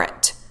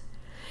separate.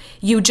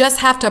 You just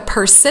have to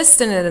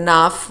persist in it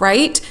enough,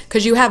 right?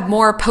 Because you have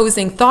more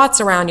opposing thoughts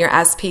around your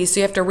SP, so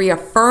you have to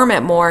reaffirm it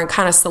more and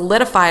kind of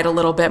solidify it a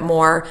little bit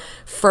more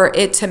for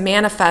it to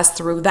manifest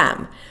through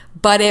them.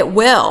 But it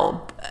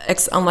will,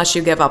 unless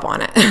you give up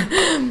on it.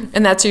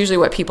 And that's usually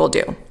what people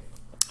do.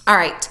 All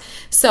right,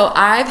 so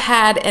I've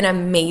had an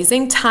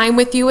amazing time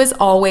with you as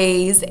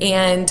always,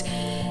 and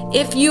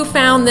if you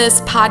found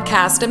this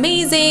podcast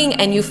amazing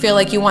and you feel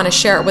like you want to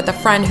share it with a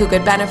friend who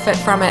could benefit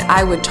from it,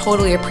 I would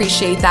totally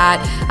appreciate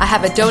that. I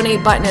have a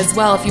donate button as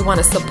well. If you want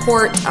to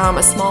support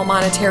a small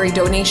monetary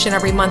donation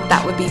every month,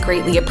 that would be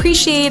greatly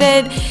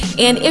appreciated.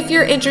 And if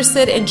you're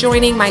interested in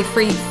joining my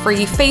free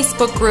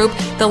Facebook group,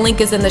 the link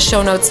is in the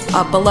show notes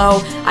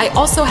below. I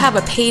also have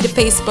a paid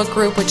Facebook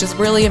group, which is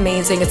really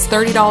amazing. It's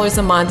 $30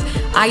 a month.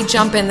 I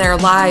jump in there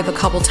live a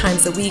couple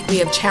times a week. We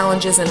have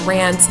challenges and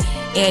rants,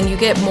 and you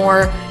get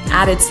more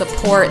added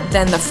support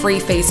than the free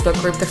Facebook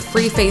group. The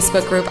free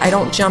Facebook group, I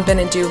don't jump in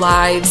and do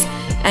lives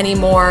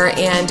anymore,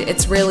 and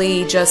it's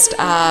really just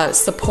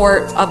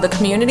support of the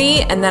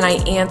community, and then I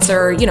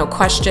answer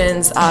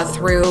questions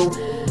through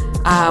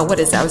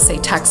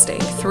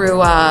texting through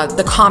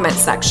the comment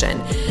section.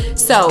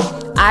 So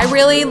I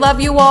really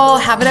love you all.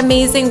 Have an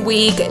amazing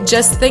week.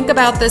 Just think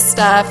about this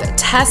stuff,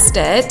 test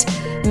it,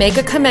 make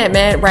a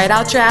commitment, write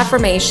out your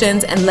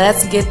affirmations, and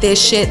let's get this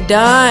shit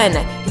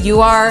done.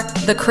 You are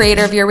the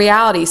creator of your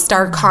reality.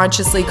 Start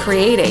consciously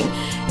creating.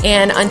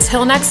 And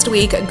until next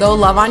week, go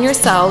love on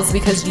yourselves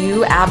because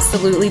you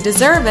absolutely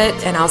deserve it.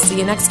 And I'll see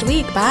you next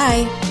week.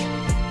 Bye.